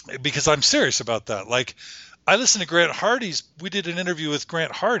 because I'm serious about that. Like, I listened to Grant Hardy's. We did an interview with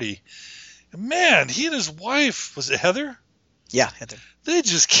Grant Hardy. Man, he and his wife, was it Heather? Yeah, Heather. They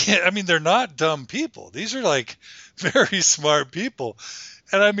just can't. I mean, they're not dumb people. These are like very smart people.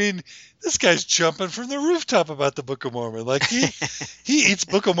 And I mean, this guy's jumping from the rooftop about the Book of Mormon. Like he eats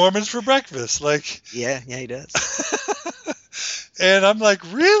Book of Mormons for breakfast. Like yeah, he does. And I'm like,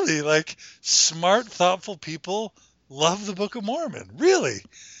 really? Like smart, thoughtful people love the Book of Mormon, really?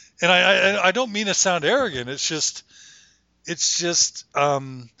 And I don't mean to sound arrogant. It's just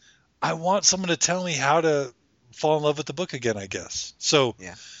I want someone to tell me how to fall in love with the book again, I guess. So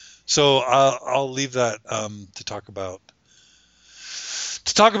yeah. So I'll leave that to talk about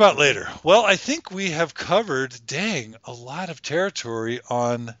later. Well, I think we have covered, a lot of territory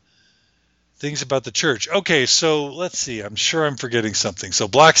on things about the church. Okay, so let's see. I'm sure I'm forgetting something. So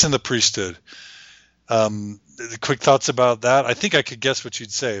blacks in the priesthood. Quick thoughts about that. I think I could guess what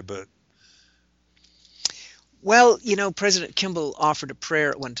you'd say, but. Well, President Kimball offered a prayer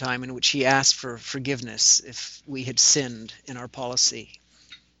at one time in which he asked for forgiveness if we had sinned in our policy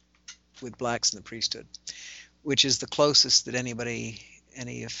with blacks in the priesthood, which is the closest that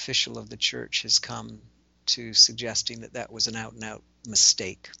any official of the church has come to suggesting that was an out-and-out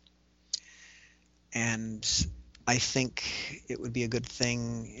mistake. And I think it would be a good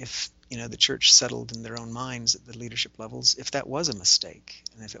thing if, the church settled in their own minds at the leadership levels if that was a mistake.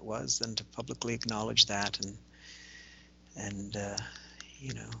 And if it was, then to publicly acknowledge that and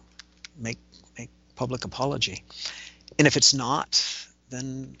make public apology. And if it's not,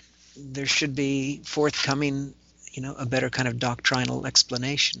 then there should be forthcoming, a better kind of doctrinal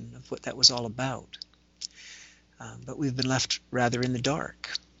explanation of what that was all about. But we've been left rather in the dark.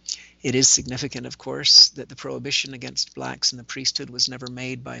 It is significant, of course, that the prohibition against blacks in the priesthood was never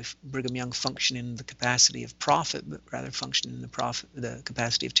made by Brigham Young functioning in the capacity of prophet, but rather functioning in the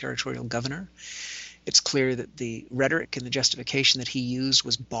capacity of territorial governor. It's clear that the rhetoric and the justification that he used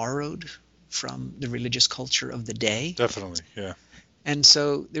was borrowed from the religious culture of the day. Definitely, yeah. And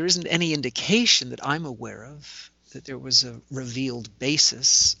so there isn't any indication that I'm aware of that there was a revealed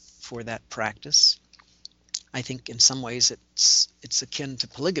basis for that practice. I think in some ways it's akin to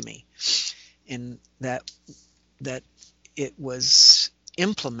polygamy in that it was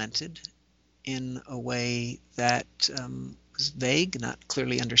implemented in a way that was vague, not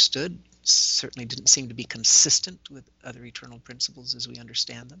clearly understood, certainly didn't seem to be consistent with other eternal principles as we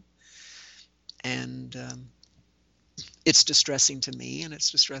understand them. And it's distressing to me, and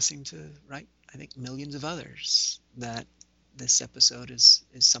it's distressing to, I think millions of others, that this episode is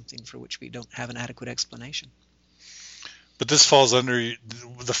something for which we don't have an adequate explanation. But this falls under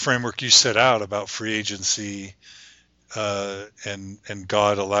the framework you set out about free agency and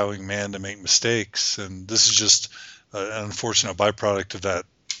God allowing man to make mistakes, and this is just an unfortunate byproduct of that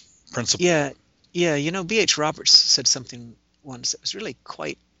principle. Yeah. B.H. Roberts said something once that was really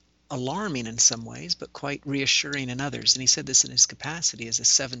quite alarming in some ways, but quite reassuring in others. And he said this in his capacity as a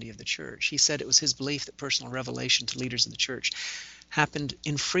 70 of the church. He said it was his belief that personal revelation to leaders of the church happened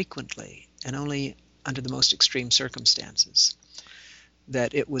infrequently and only under the most extreme circumstances.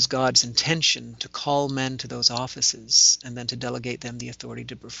 That it was God's intention to call men to those offices and then to delegate them the authority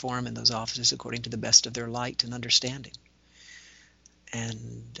to perform in those offices according to the best of their light and understanding.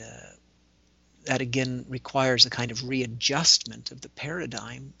 And that again requires a kind of readjustment of the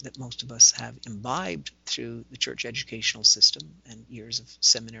paradigm that most of us have imbibed through the church educational system and years of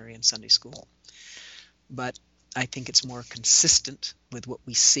seminary and Sunday school. But I think it's more consistent with what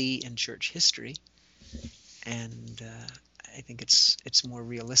we see in church history, and I think it's more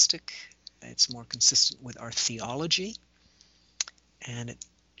realistic, it's more consistent with our theology, and it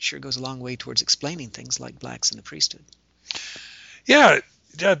sure goes a long way towards explaining things like blacks in the priesthood. Yeah.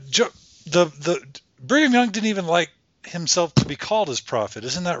 The Brigham Young didn't even like himself to be called as prophet,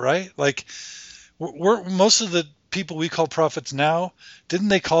 isn't that right? Like, we're most of the people we call prophets now, didn't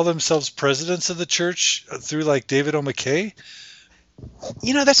they call themselves presidents of the church through like David O. McKay?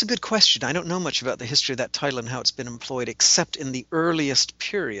 That's a good question. I don't know much about the history of that title and how it's been employed, except in the earliest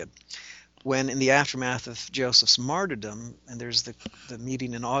period, when in the aftermath of Joseph's martyrdom, and there's the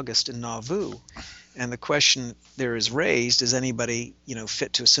meeting in August in Nauvoo, and the question there is raised, is anybody,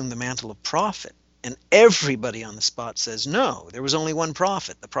 fit to assume the mantle of prophet? And everybody on the spot says, no, there was only one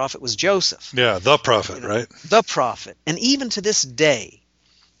prophet. The prophet was Joseph. Yeah, the prophet, right? The prophet. And even to this day,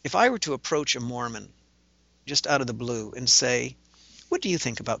 if I were to approach a Mormon just out of the blue and say, what do you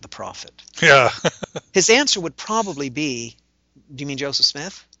think about the prophet? Yeah. His answer would probably be, Do you mean Joseph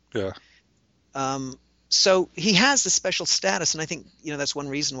Smith? Yeah. So he has this special status, and I think that's one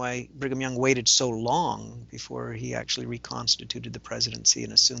reason why Brigham Young waited so long before he actually reconstituted the presidency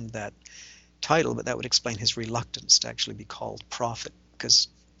and assumed that title. But that would explain his reluctance to actually be called prophet, because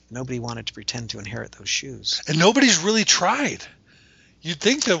nobody wanted to pretend to inherit those shoes. And nobody's really tried. You'd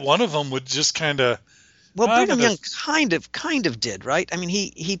think that one of them would just kind of. Well, Brigham Young kind of did, right? I mean,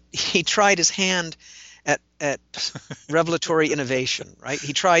 he tried his hand at revelatory innovation, right?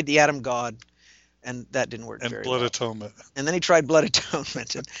 He tried the Adam God, and that didn't work very well. And blood atonement. And then he tried blood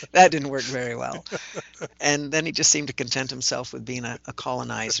atonement, and that didn't work very well. And then he just seemed to content himself with being a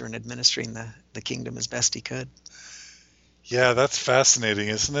colonizer and administering the kingdom as best he could. Yeah, that's fascinating,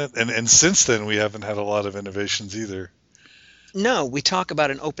 isn't it? And since then, we haven't had a lot of innovations either. No, we talk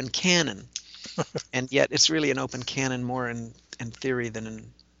about an open canon, and yet it's really an open canon more in theory than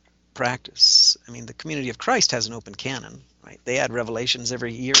in practice. I mean, the Community of Christ has an open canon, right? They add revelations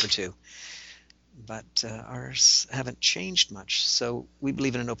every year or two. But ours haven't changed much. So we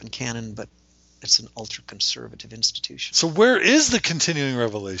believe in an open canon, but it's an ultra-conservative institution. So where is the continuing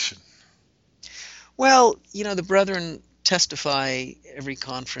revelation? Well, the brethren testify every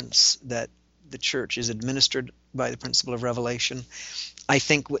conference that the church is administered by the principle of revelation. I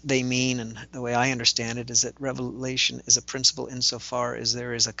think what they mean, and the way I understand it, is that revelation is a principle insofar as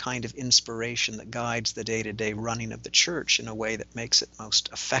there is a kind of inspiration that guides the day-to-day running of the church in a way that makes it most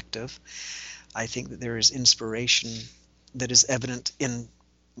effective. I think that there is inspiration that is evident in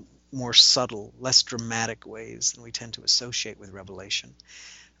more subtle, less dramatic ways than we tend to associate with revelation.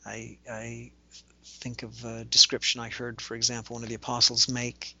 I think of a description I heard, for example, one of the apostles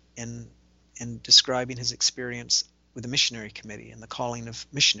make in describing his experience with the missionary committee and the calling of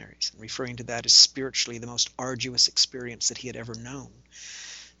missionaries, and referring to that as spiritually the most arduous experience that he had ever known,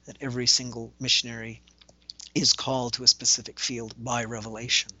 that every single missionary is called to a specific field by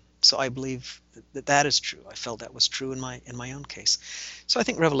revelation. So I believe that is true. I felt that was true in my own case. So I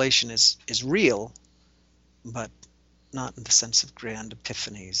think revelation is real, but not in the sense of grand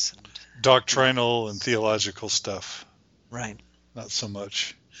epiphanies. And doctrinal and theological stuff. Right. Not so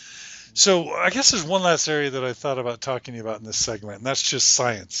much. So I guess there's one last area that I thought about talking to you about in this segment, and that's just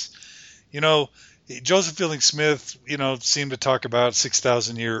science. Joseph Fielding Smith, seemed to talk about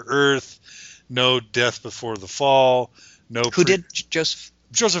 6,000-year Earth, no death before the fall, no. Who did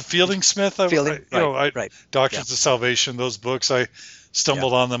Joseph Fielding Smith? Right. Doctrines of Salvation, those books, I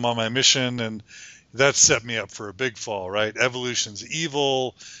stumbled on them on my mission, and that set me up for a big fall, right? Evolution's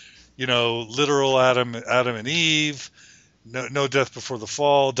evil, literal Adam and Eve, no death before the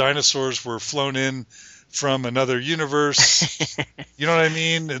fall, dinosaurs were flown in from another universe. You know what I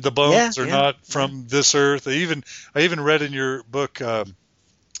mean? The bones are not from this earth. I even read in your book,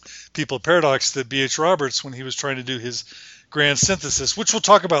 People of Paradox, that B.H. Roberts, when he was trying to do his grand synthesis, which we'll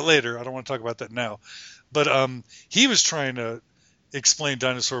talk about later, I don't want to talk about that now, but he was trying to explain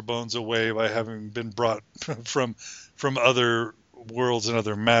dinosaur bones away by having been brought from other worlds and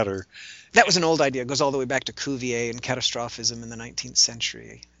other matter. That was an old idea. It goes all the way back to Cuvier and catastrophism in the 19th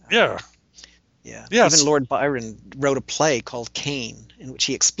century. Yeah. Even Lord Byron wrote a play called Cain, in which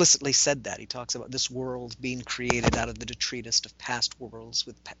he explicitly said that. He talks about this world being created out of the detritus of past worlds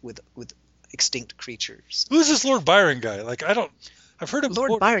with extinct creatures. Who's this Lord Byron guy? I've heard of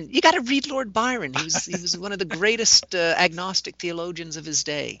Lord Byron. You got to read Lord Byron. He was one of the greatest agnostic theologians of his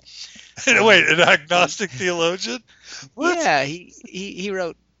day. Wait, an agnostic theologian? What? Yeah, he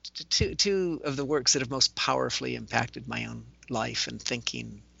wrote two of the works that have most powerfully impacted my own life and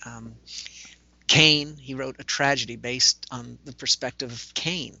thinking. Cain, he wrote a tragedy based on the perspective of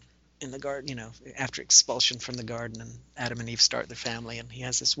Cain in the garden, after expulsion from the garden, and Adam and Eve start their family, and he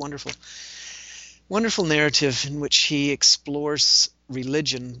has this wonderful narrative in which he explores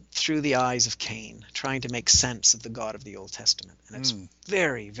religion through the eyes of Cain, trying to make sense of the God of the Old Testament. And it's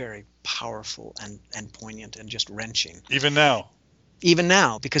very, very powerful and poignant and just wrenching. Even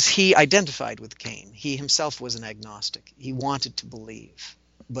now, because he identified with Cain. He himself was an agnostic. He wanted to believe,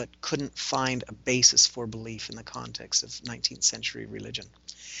 but couldn't find a basis for belief in the context of 19th century religion.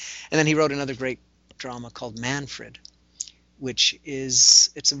 And then he wrote another great drama called Manfred, which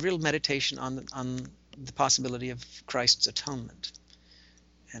it's a real meditation on the possibility of Christ's atonement.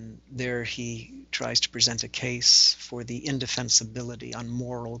 And there he tries to present a case for the indefensibility on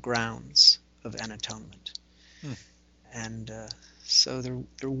moral grounds of an atonement. And so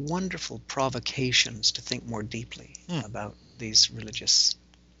they're wonderful provocations to think more deeply about these religious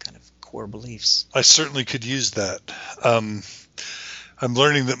kind of core beliefs. I certainly could use that. I'm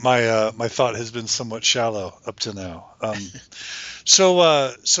learning that my thought has been somewhat shallow up to now.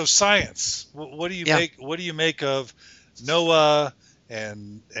 So science. What do you make? What do you make of Noah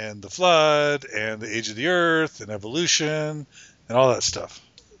and the flood and the age of the earth and evolution and all that stuff.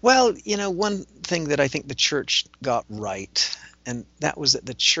 Well, one thing that I think the church got right, and that was that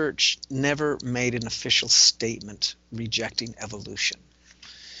the church never made an official statement rejecting evolution.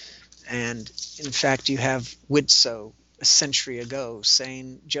 And in fact, you have Widtsoe a century ago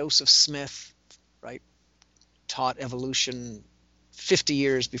saying Joseph Smith, right, taught evolution 50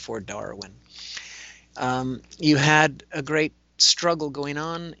 years before Darwin. You had a great struggle going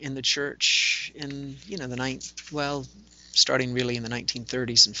on in the church in, starting really in the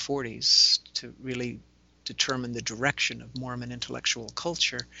 1930s and 40s to really determine the direction of Mormon intellectual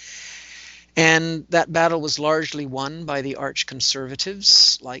culture. And that battle was largely won by the arch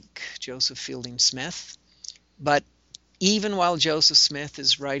conservatives like Joseph Fielding Smith. But even while Joseph Smith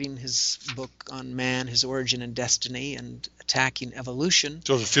is writing his book on man, his origin and destiny, and attacking evolution,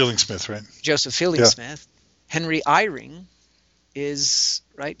 Joseph Fielding Smith, right? Joseph Fielding Smith, Henry Eyring is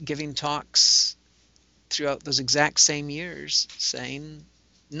giving talks throughout those exact same years saying,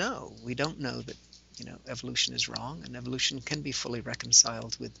 no, we don't know that evolution is wrong, and evolution can be fully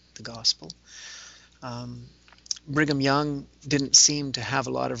reconciled with the gospel. Brigham Young didn't seem to have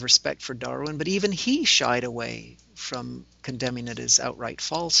a lot of respect for Darwin, but even he shied away from condemning it as outright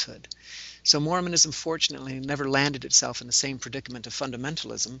falsehood. So Mormonism, fortunately, never landed itself in the same predicament of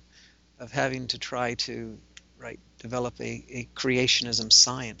fundamentalism, of having to try to develop a creationism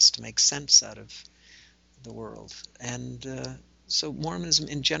science to make sense out of the world. And so Mormonism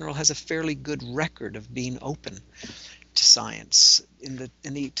in general has a fairly good record of being open to science. In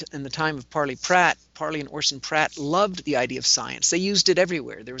the time of Parley and Orson Pratt loved the idea of science. They used it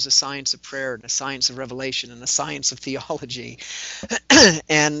everywhere. There was a science of prayer and a science of revelation and a science of theology,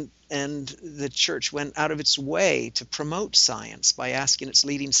 and the church went out of its way to promote science by asking its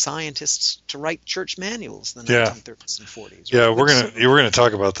leading scientists to write church manuals in the 1930s and 40s. Yeah, we're gonna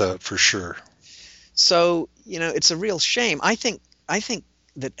talk about that for sure. So it's a real shame. I think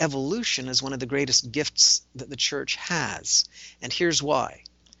that evolution is one of the greatest gifts that the church has, and here's why.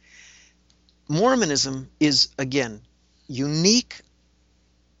 Mormonism is, again, unique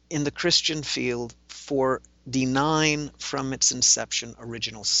in the Christian field for denying from its inception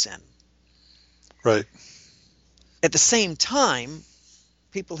original sin. Right. At the same time,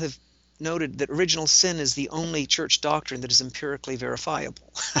 people have noted that original sin is the only church doctrine that is empirically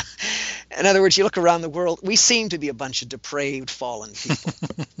verifiable. In other words, you look around the world, we seem to be a bunch of depraved, fallen people.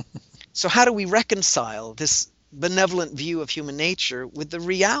 So how do we reconcile this benevolent view of human nature with the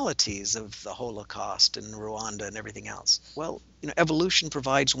realities of the Holocaust and Rwanda and everything else? Well, evolution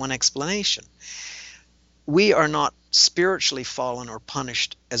provides one explanation. We are not spiritually fallen or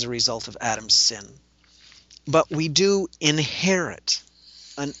punished as a result of Adam's sin, but we do inherit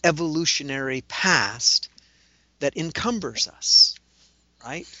an evolutionary past that encumbers us,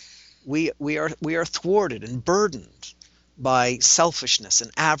 right? We are thwarted and burdened by selfishness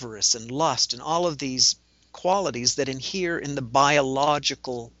and avarice and lust and all of these qualities that inhere in the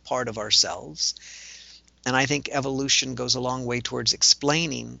biological part of ourselves. And I think evolution goes a long way towards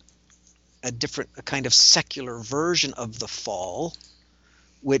explaining a kind of secular version of the fall,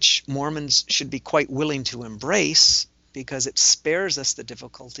 which Mormons should be quite willing to embrace because it spares us the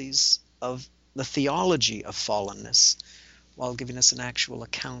difficulties of the theology of fallenness, while giving us an actual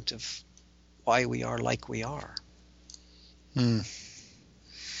account of why we are like we are.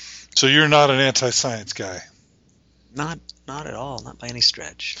 So you're not an anti-science guy? Not at all, not by any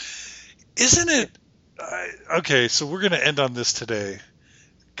stretch. Isn't it? Okay, so we're going to end on this today.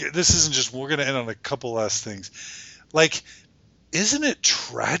 This isn't just, we're going to end on a couple last things. Isn't it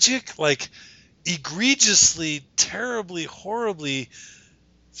tragic? Egregiously, terribly, horribly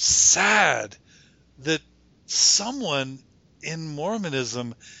sad that someone in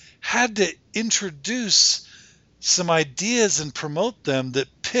Mormonism had to introduce some ideas and promote them that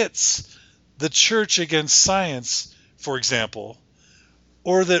pits the church against science, for example,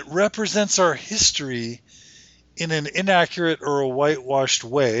 or that represents our history in an inaccurate or a whitewashed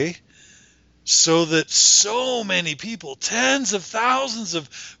way, so that so many people, tens of thousands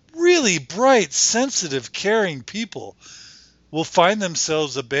of really bright, sensitive, caring people, will find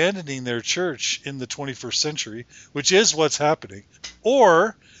themselves abandoning their church in the 21st century, which is what's happening.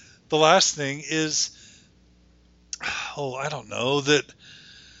 Or the last thing is, I don't know, that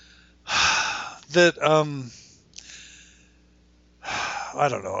I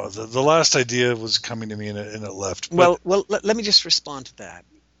don't know. The last idea was coming to me and it left. But, well, let me just respond to that.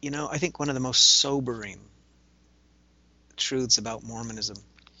 I think one of the most sobering truths about Mormonism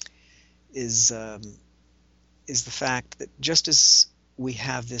is the fact that just as we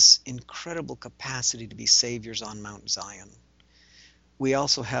have this incredible capacity to be saviors on Mount Zion. We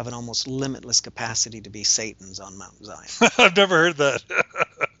also have an almost limitless capacity to be Satans on Mount Zion. I've never heard that.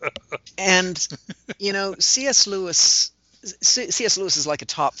 And, C.S. Lewis is like a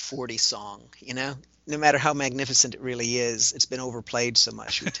top 40 song, no matter how magnificent it really is. It's been overplayed so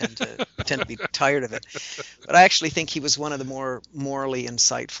much we tend to be tired of it. But I actually think he was one of the more morally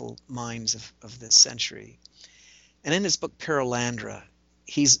insightful minds of this century. And in his book Perelandra,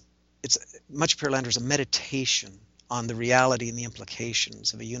 much of Perelandra is a meditation on the reality and the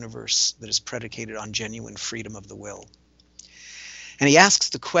implications of a universe that is predicated on genuine freedom of the will. And he asks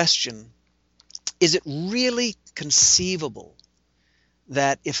the question, is it really conceivable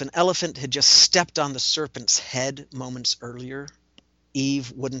that if an elephant had just stepped on the serpent's head moments earlier,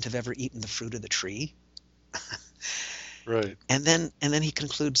 Eve wouldn't have ever eaten the fruit of the tree? Right. And then he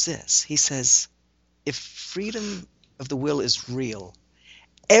concludes this. He says, if freedom of the will is real,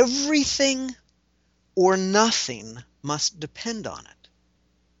 everything or nothing must depend on it.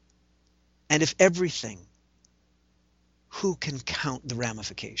 And if everything, who can count the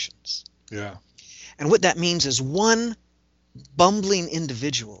ramifications? Yeah. And what that means is one bumbling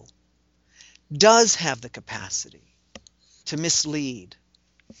individual does have the capacity to mislead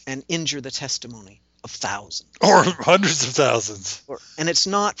and injure the testimony of thousands. Or hundreds of thousands. And it's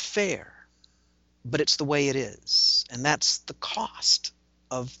not fair, but it's the way it is. And that's the cost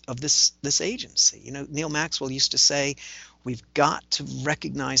of this agency. Neil Maxwell used to say, we've got to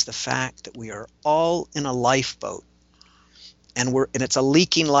recognize the fact that we are all in a lifeboat, and it's a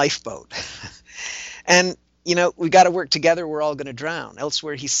leaking lifeboat. And we got to work together, we're all going to drown.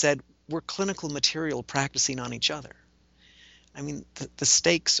 Elsewhere he said, we're clinical material practicing on each other. I mean, the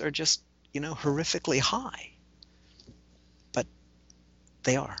stakes are just, horrifically high. But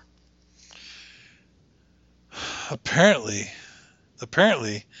they are. Apparently.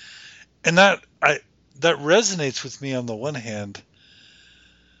 And that resonates with me on the one hand.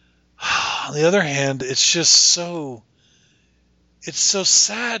 On the other hand, it's so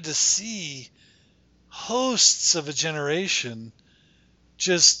sad to see hosts of a generation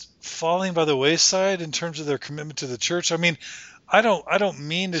just falling by the wayside in terms of their commitment to the church. I mean, I don't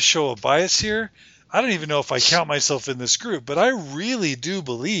mean to show a bias here. I don't even know if I count myself in this group, but I really do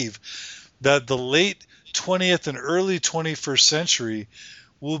believe that the late 20th and early 21st century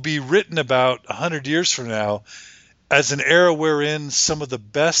will be written about 100 years from now as an era wherein some of the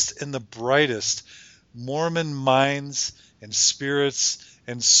best and the brightest Mormon minds and spirits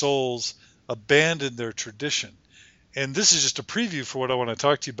and souls abandoned their tradition. And this is just a preview for what I want to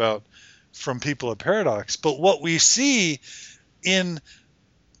talk to you about from People at Paradox. But what we see in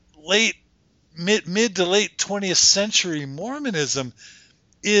mid to late 20th century Mormonism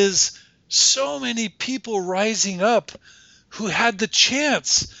is so many people rising up who had the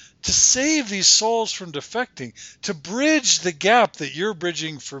chance to save these souls from defecting, to bridge the gap that you're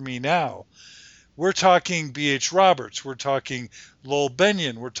bridging for me now. We're talking B.H. Roberts. We're talking Lowell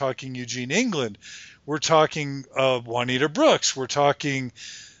Benyon. We're talking Eugene England. We're talking Juanita Brooks. We're talking,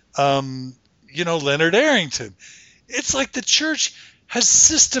 Leonard Arrington. It's like the church has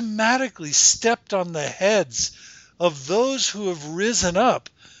systematically stepped on the heads of those who have risen up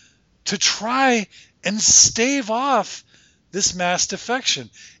to try and stave off this mass defection.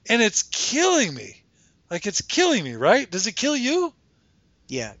 And it's killing me. Like, it's killing me, right? Does it kill you?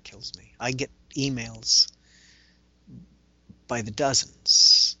 Yeah, it kills me. I get emails by the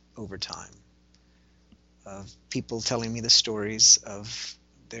dozens over time of people telling me the stories of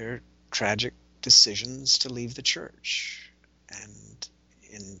their tragic decisions to leave the church. And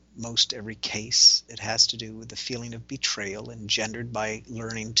in most every case, it has to do with the feeling of betrayal engendered by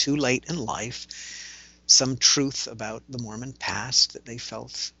learning too late in life some truth about the Mormon past that they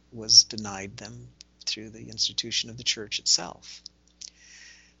felt was denied them through the institution of the church itself.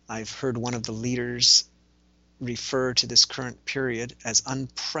 I've heard one of the leaders refer to this current period as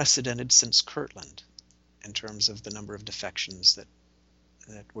unprecedented since Kirtland in terms of the number of defections that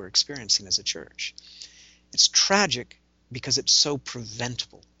we're experiencing as a church. It's tragic because it's so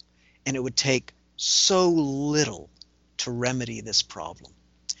preventable, and it would take so little to remedy this problem.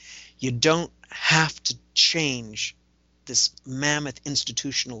 You don't have to change this mammoth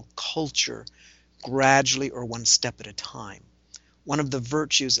institutional culture gradually or one step at a time. One of the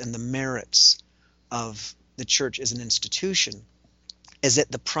virtues and the merits of the church as an institution is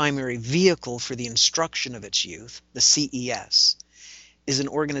that the primary vehicle for the instruction of its youth, the CES, is an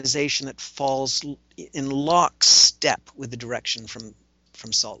organization that falls in lockstep with the direction from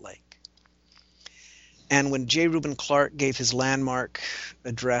Salt Lake. And when J. Reuben Clark gave his landmark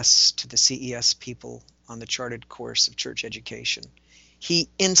address to the CES people on the charted course of church education, he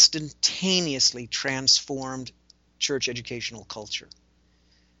instantaneously transformed church educational culture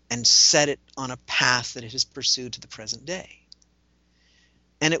and set it on a path that it has pursued to the present day.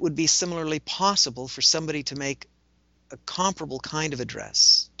 And it would be similarly possible for somebody to make a comparable kind of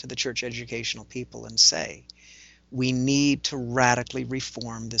address to the church educational people and say, we need to radically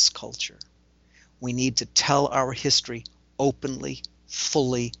reform this culture. We need to tell our history openly,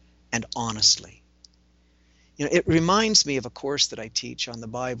 fully, and honestly. You know, it reminds me of a course that I teach on the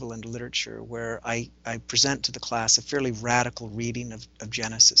Bible and literature, where I present to the class a fairly radical reading of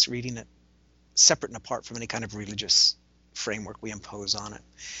Genesis, reading it separate and apart from any kind of religious framework we impose on it,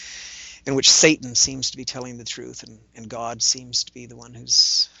 in which Satan seems to be telling the truth and God seems to be the one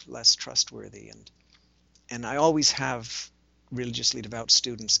who's less trustworthy. And I always have religiously devout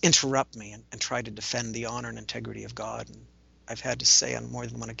students interrupt me and try to defend the honor and integrity of God. And I've had to say on more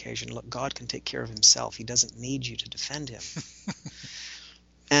than one occasion, look, God can take care of himself. He doesn't need you to defend him.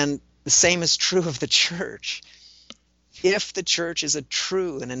 And the same is true of the church. If the church is a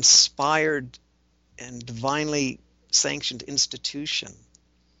true and inspired and divinely sanctioned institution,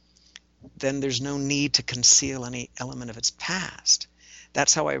 then there's no need to conceal any element of its past.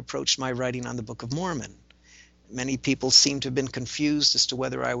 That's how I approached my writing on the Book of Mormon. Many people seem to have been confused as to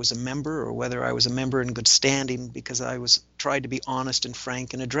whether I was a member or whether I was a member in good standing, because I tried to be honest and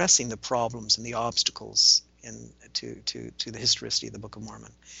frank in addressing the problems and the obstacles to the historicity of the Book of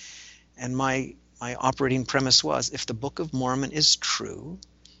Mormon. And my operating premise was, if the Book of Mormon is true,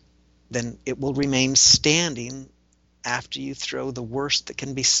 then it will remain standing after you throw the worst that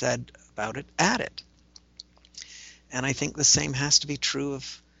can be said about it at it. And I think the same has to be true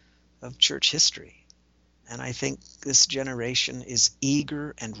of church history. And I think this generation is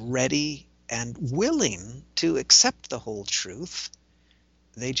eager and ready and willing to accept the whole truth.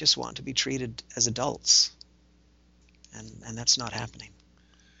 They just want to be treated as adults. And that's not happening.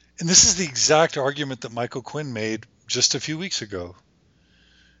 And this is the exact argument that Michael Quinn made just a few weeks ago.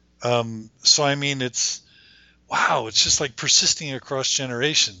 So, I mean, it's just like persisting across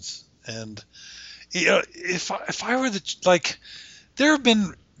generations. And, you know, if I were there have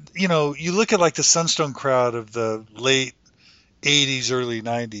been, you know, you look at like the Sunstone crowd of the late 80s, early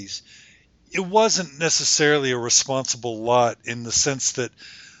 90s, it wasn't necessarily a responsible lot, in the sense that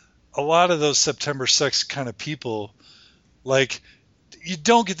a lot of those September 6th kind of people, like, you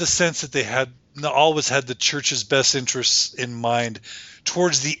don't get the sense that they always had the church's best interests in mind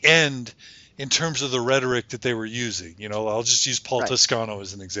towards the end in terms of the rhetoric that they were using. You know, I'll just use Paul Toscano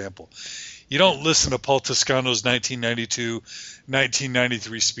as an example. You don't listen to Paul Toscano's 1992,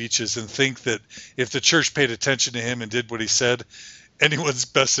 1993 speeches and think that if the church paid attention to him and did what he said, anyone's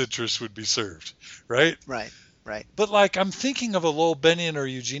best interest would be served, right? Right. But like, I'm thinking of a Lowell Bennion or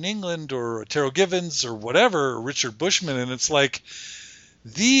Eugene England or Terryl Givens or whatever, or Richard Bushman, and it's like,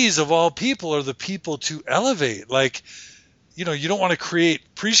 these of all people are the people to elevate. Like, you know, you don't want to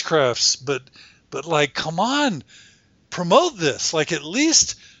create priestcrafts, but like, come on, promote this. Like, at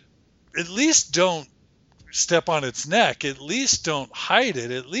least don't step on its neck. At least don't hide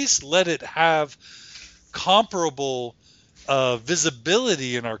it. At least let it have comparable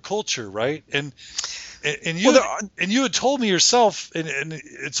visibility in our culture, right? And you had told me yourself, and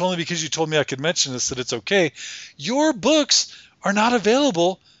it's only because you told me I could mention this that it's okay. Your books are not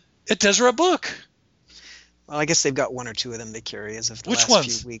available at Deseret Book. Well, I guess they've got one or two of them they carry as of the Which last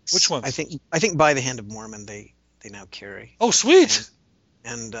ones? few weeks. Which ones? I think By the Hand of Mormon they now carry. Oh, sweet.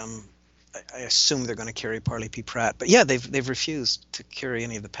 And I assume they're going to carry Parley P. Pratt. But yeah, they've refused to carry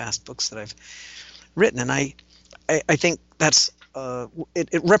any of the past books that I've written, and I think that's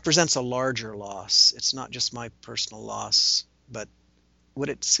it represents a larger loss. It's not just my personal loss, but what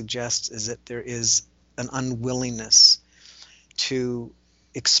it suggests is that there is an unwillingness to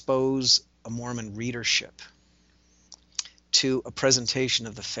expose a Mormon readership to a presentation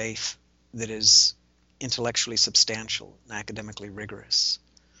of the faith that is intellectually substantial and academically rigorous,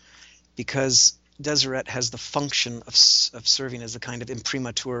 because Deseret has the function of serving as a kind of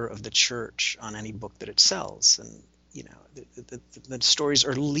imprimatur of the church on any book that it sells. And you know, the stories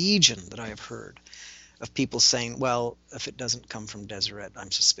are legion that I have heard of people saying, well, if it doesn't come from Deseret,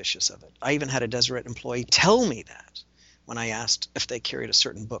 I'm suspicious of it. I even had a Deseret employee tell me that when I asked if they carried a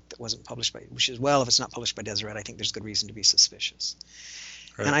certain book that wasn't published by, which is, well, if it's not published by Deseret, I think there's good reason to be suspicious.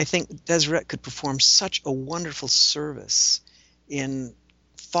 Right. And I think Deseret could perform such a wonderful service in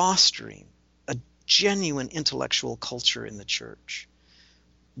fostering a genuine intellectual culture in the church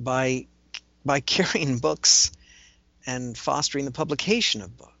by carrying books and fostering the publication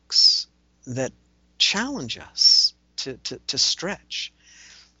of books that challenge us to stretch.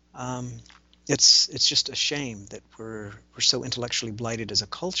 It's just a shame that we're so intellectually blighted as a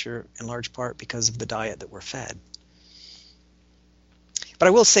culture, in large part because of the diet that we're fed. But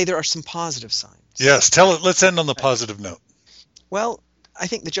I will say there are some positive signs. Yes, let's end on the positive note. Well, I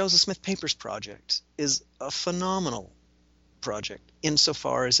think the Joseph Smith Papers Project is a phenomenal project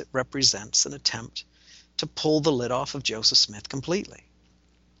insofar as it represents an attempt to pull the lid off of Joseph Smith completely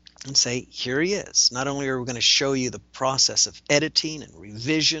and say, here he is. Not only are we going to show you the process of editing and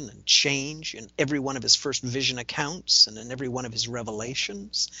revision and change in every one of his first vision accounts and in every one of his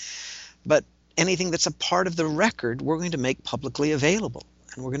revelations, but anything that's a part of the record we're going to make publicly available,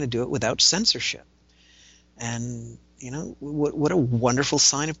 and we're going to do it without censorship. And, what a wonderful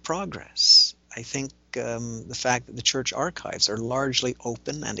sign of progress. I think the fact that the church archives are largely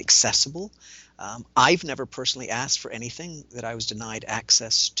open and accessible. I've never personally asked for anything that I was denied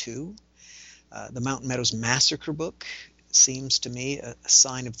access to. The Mountain Meadows Massacre book seems to me a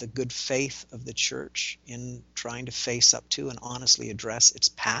sign of the good faith of the church in trying to face up to and honestly address its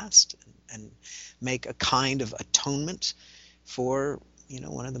past and make a kind of atonement for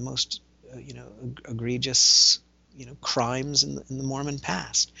one of the most egregious crimes in the Mormon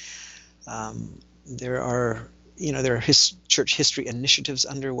past. There are church history initiatives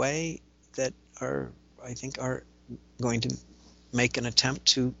underway that I think are going to make an attempt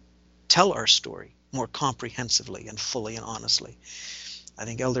to tell our story more comprehensively and fully and honestly. I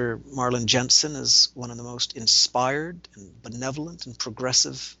think Elder Marlon Jensen is one of the most inspired and benevolent and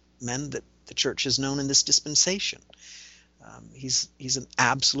progressive men that the church has known in this dispensation. He's an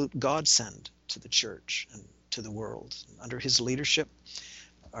absolute godsend to the church and to the world. Under his leadership,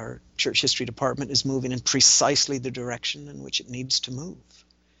 our church history department is moving in precisely the direction in which it needs to move.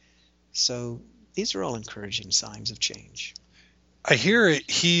 So these are all encouraging signs of change. I hear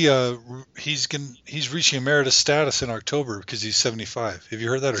he's reaching emeritus status in October because he's 75. Have you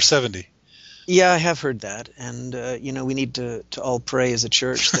heard that, or 70? Yeah, I have heard that, and we need to all pray as a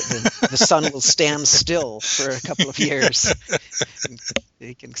church that the sun will stand still for a couple of years. And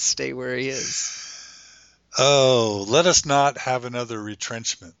he can stay where he is. Oh, let us not have another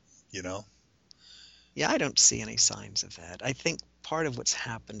retrenchment. Yeah, I don't see any signs of that. I think part of what's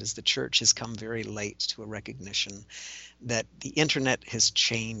happened is the church has come very late to a recognition that the internet has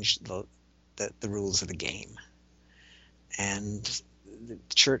changed the rules of the game, and the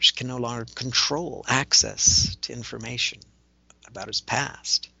church can no longer control access to information about its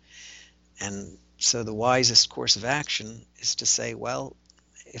past. And so the wisest course of action is to say, well,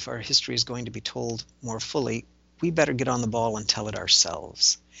 if our history is going to be told more fully, we better get on the ball and tell it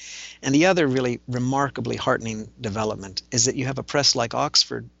ourselves. And the other really remarkably heartening development is that you have a press like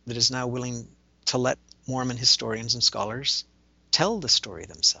Oxford that is now willing to let Mormon historians and scholars tell the story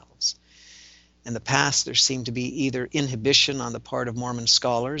themselves. In the past, there seemed to be either inhibition on the part of Mormon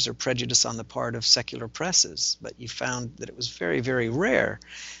scholars or prejudice on the part of secular presses, but you found that it was very, very rare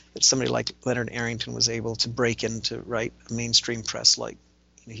that somebody like Leonard Arrington was able to break in to write a mainstream press like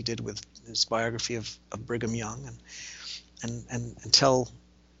he did with his biography of Brigham Young and tell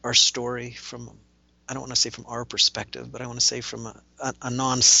our story from, I don't want to say from our perspective, but I want to say from a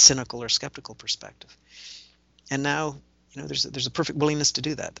non-cynical or skeptical perspective. And now, there's a perfect willingness to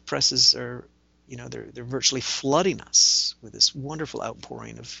do that. The presses are, they're virtually flooding us with this wonderful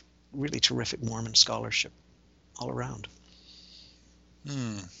outpouring of really terrific Mormon scholarship all around.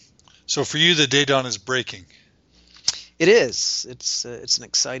 So for you, the day dawn is breaking. It is. It's an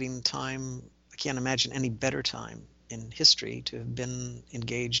exciting time. I can't imagine any better time in history to have been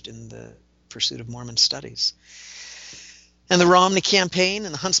engaged in the pursuit of Mormon studies. And the Romney campaign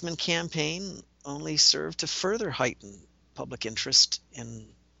and the Huntsman campaign only serve to further heighten public interest in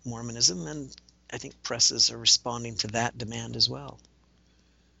Mormonism, and I think presses are responding to that demand as well.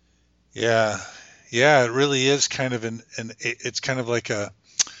 Yeah, it really is kind of it's kind of like a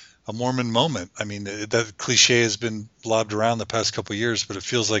Mormon moment. I mean, that cliche has been lobbed around the past couple of years, but it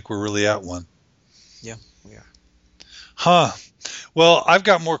feels like we're really at one. Yeah, we are. Huh. Well, I've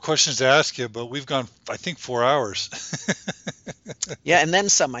got more questions to ask you, but we've gone, I think, 4 hours. Yeah, and then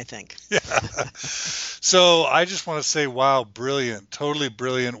some, I think. Yeah. So I just want to say, wow, brilliant, totally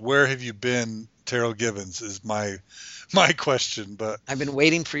brilliant. Where have you been, Terryl Givens, is my question. But I've been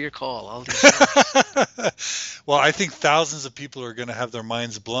waiting for your call. Well, I think thousands of people are going to have their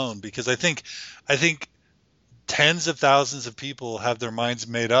minds blown, because I think tens of thousands of people have their minds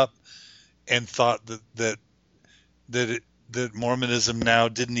made up and thought that Mormonism now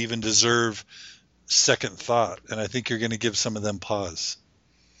didn't even deserve second thought, and I think you're going to give some of them pause.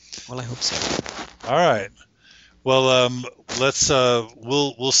 Well, I hope so. All right. Well,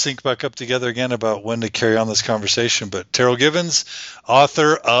 we'll sync back up together again about when to carry on this conversation. But Terryl Givens,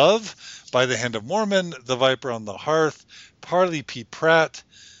 author of By the Hand of Mormon, The Viper on the Hearth, Parley P. Pratt,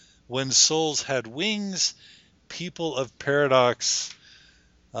 When Souls Had Wings, People of Paradox.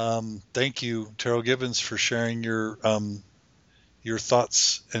 Thank you, Terryl Givens, for sharing your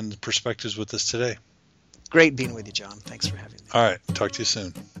thoughts and perspectives with us today. Great being with you, John. Thanks for having me. All right. Talk to you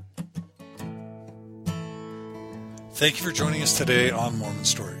soon. Thank you for joining us today on Mormon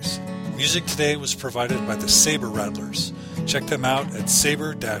Stories. Music today was provided by the Saber Rattlers. Check them out at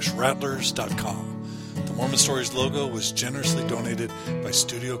saber-rattlers.com. The Mormon Stories logo was generously donated by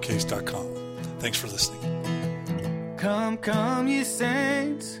StudioCase.com. Thanks for listening. Come, come, ye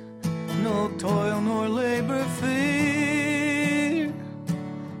saints, no toil nor labor fear,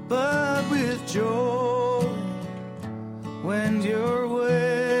 but with joy wend your way.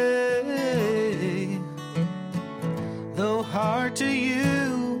 Though hard to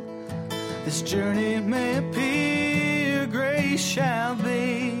you this journey may appear, grace shall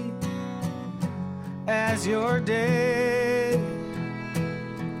be as your day.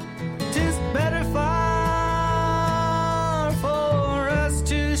 'Tis better far for us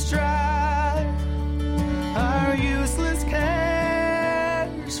to strive our useless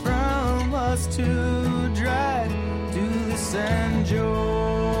cares from us to drive to the sand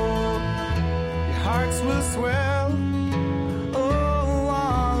joy. Your hearts will swell. Oh,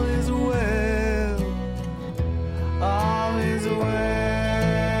 all is well. All is well.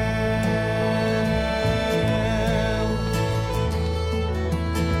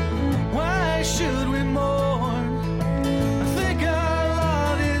 Why should we mourn? I think our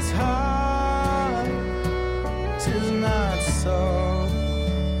lot is hard. 'Tis not so.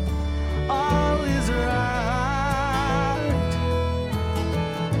 All is right.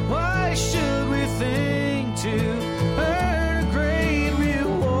 Why should we think to earn a great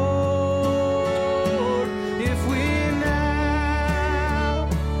reward if we now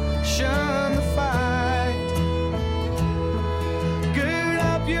shun the fight? Gird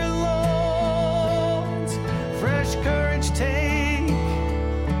up your loins, fresh courage take.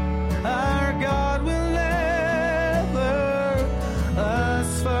 Our God will never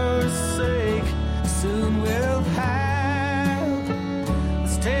us forsake. Soon we'll have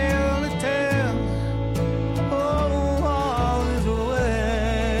this tale to tell. Oh, all is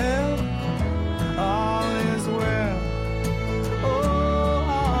well. All is well. Oh,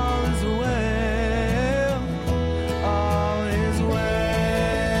 all is well. All is well.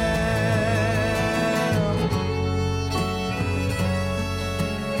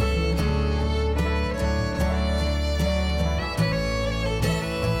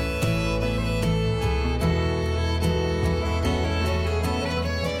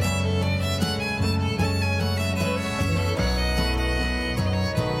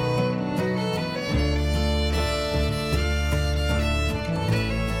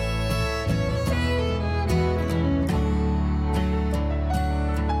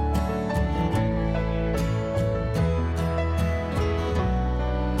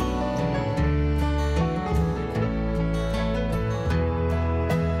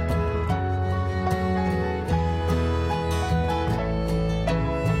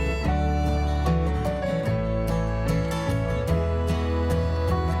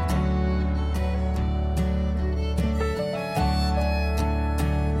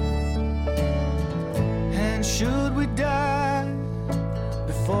 And should we die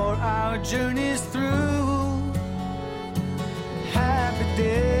before our journey's through, happy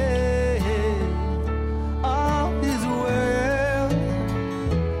day, all is well.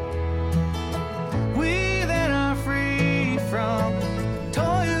 We then are free from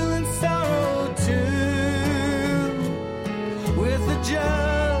toil and sorrow too. With the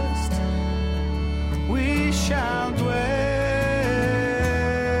just we shall dwell.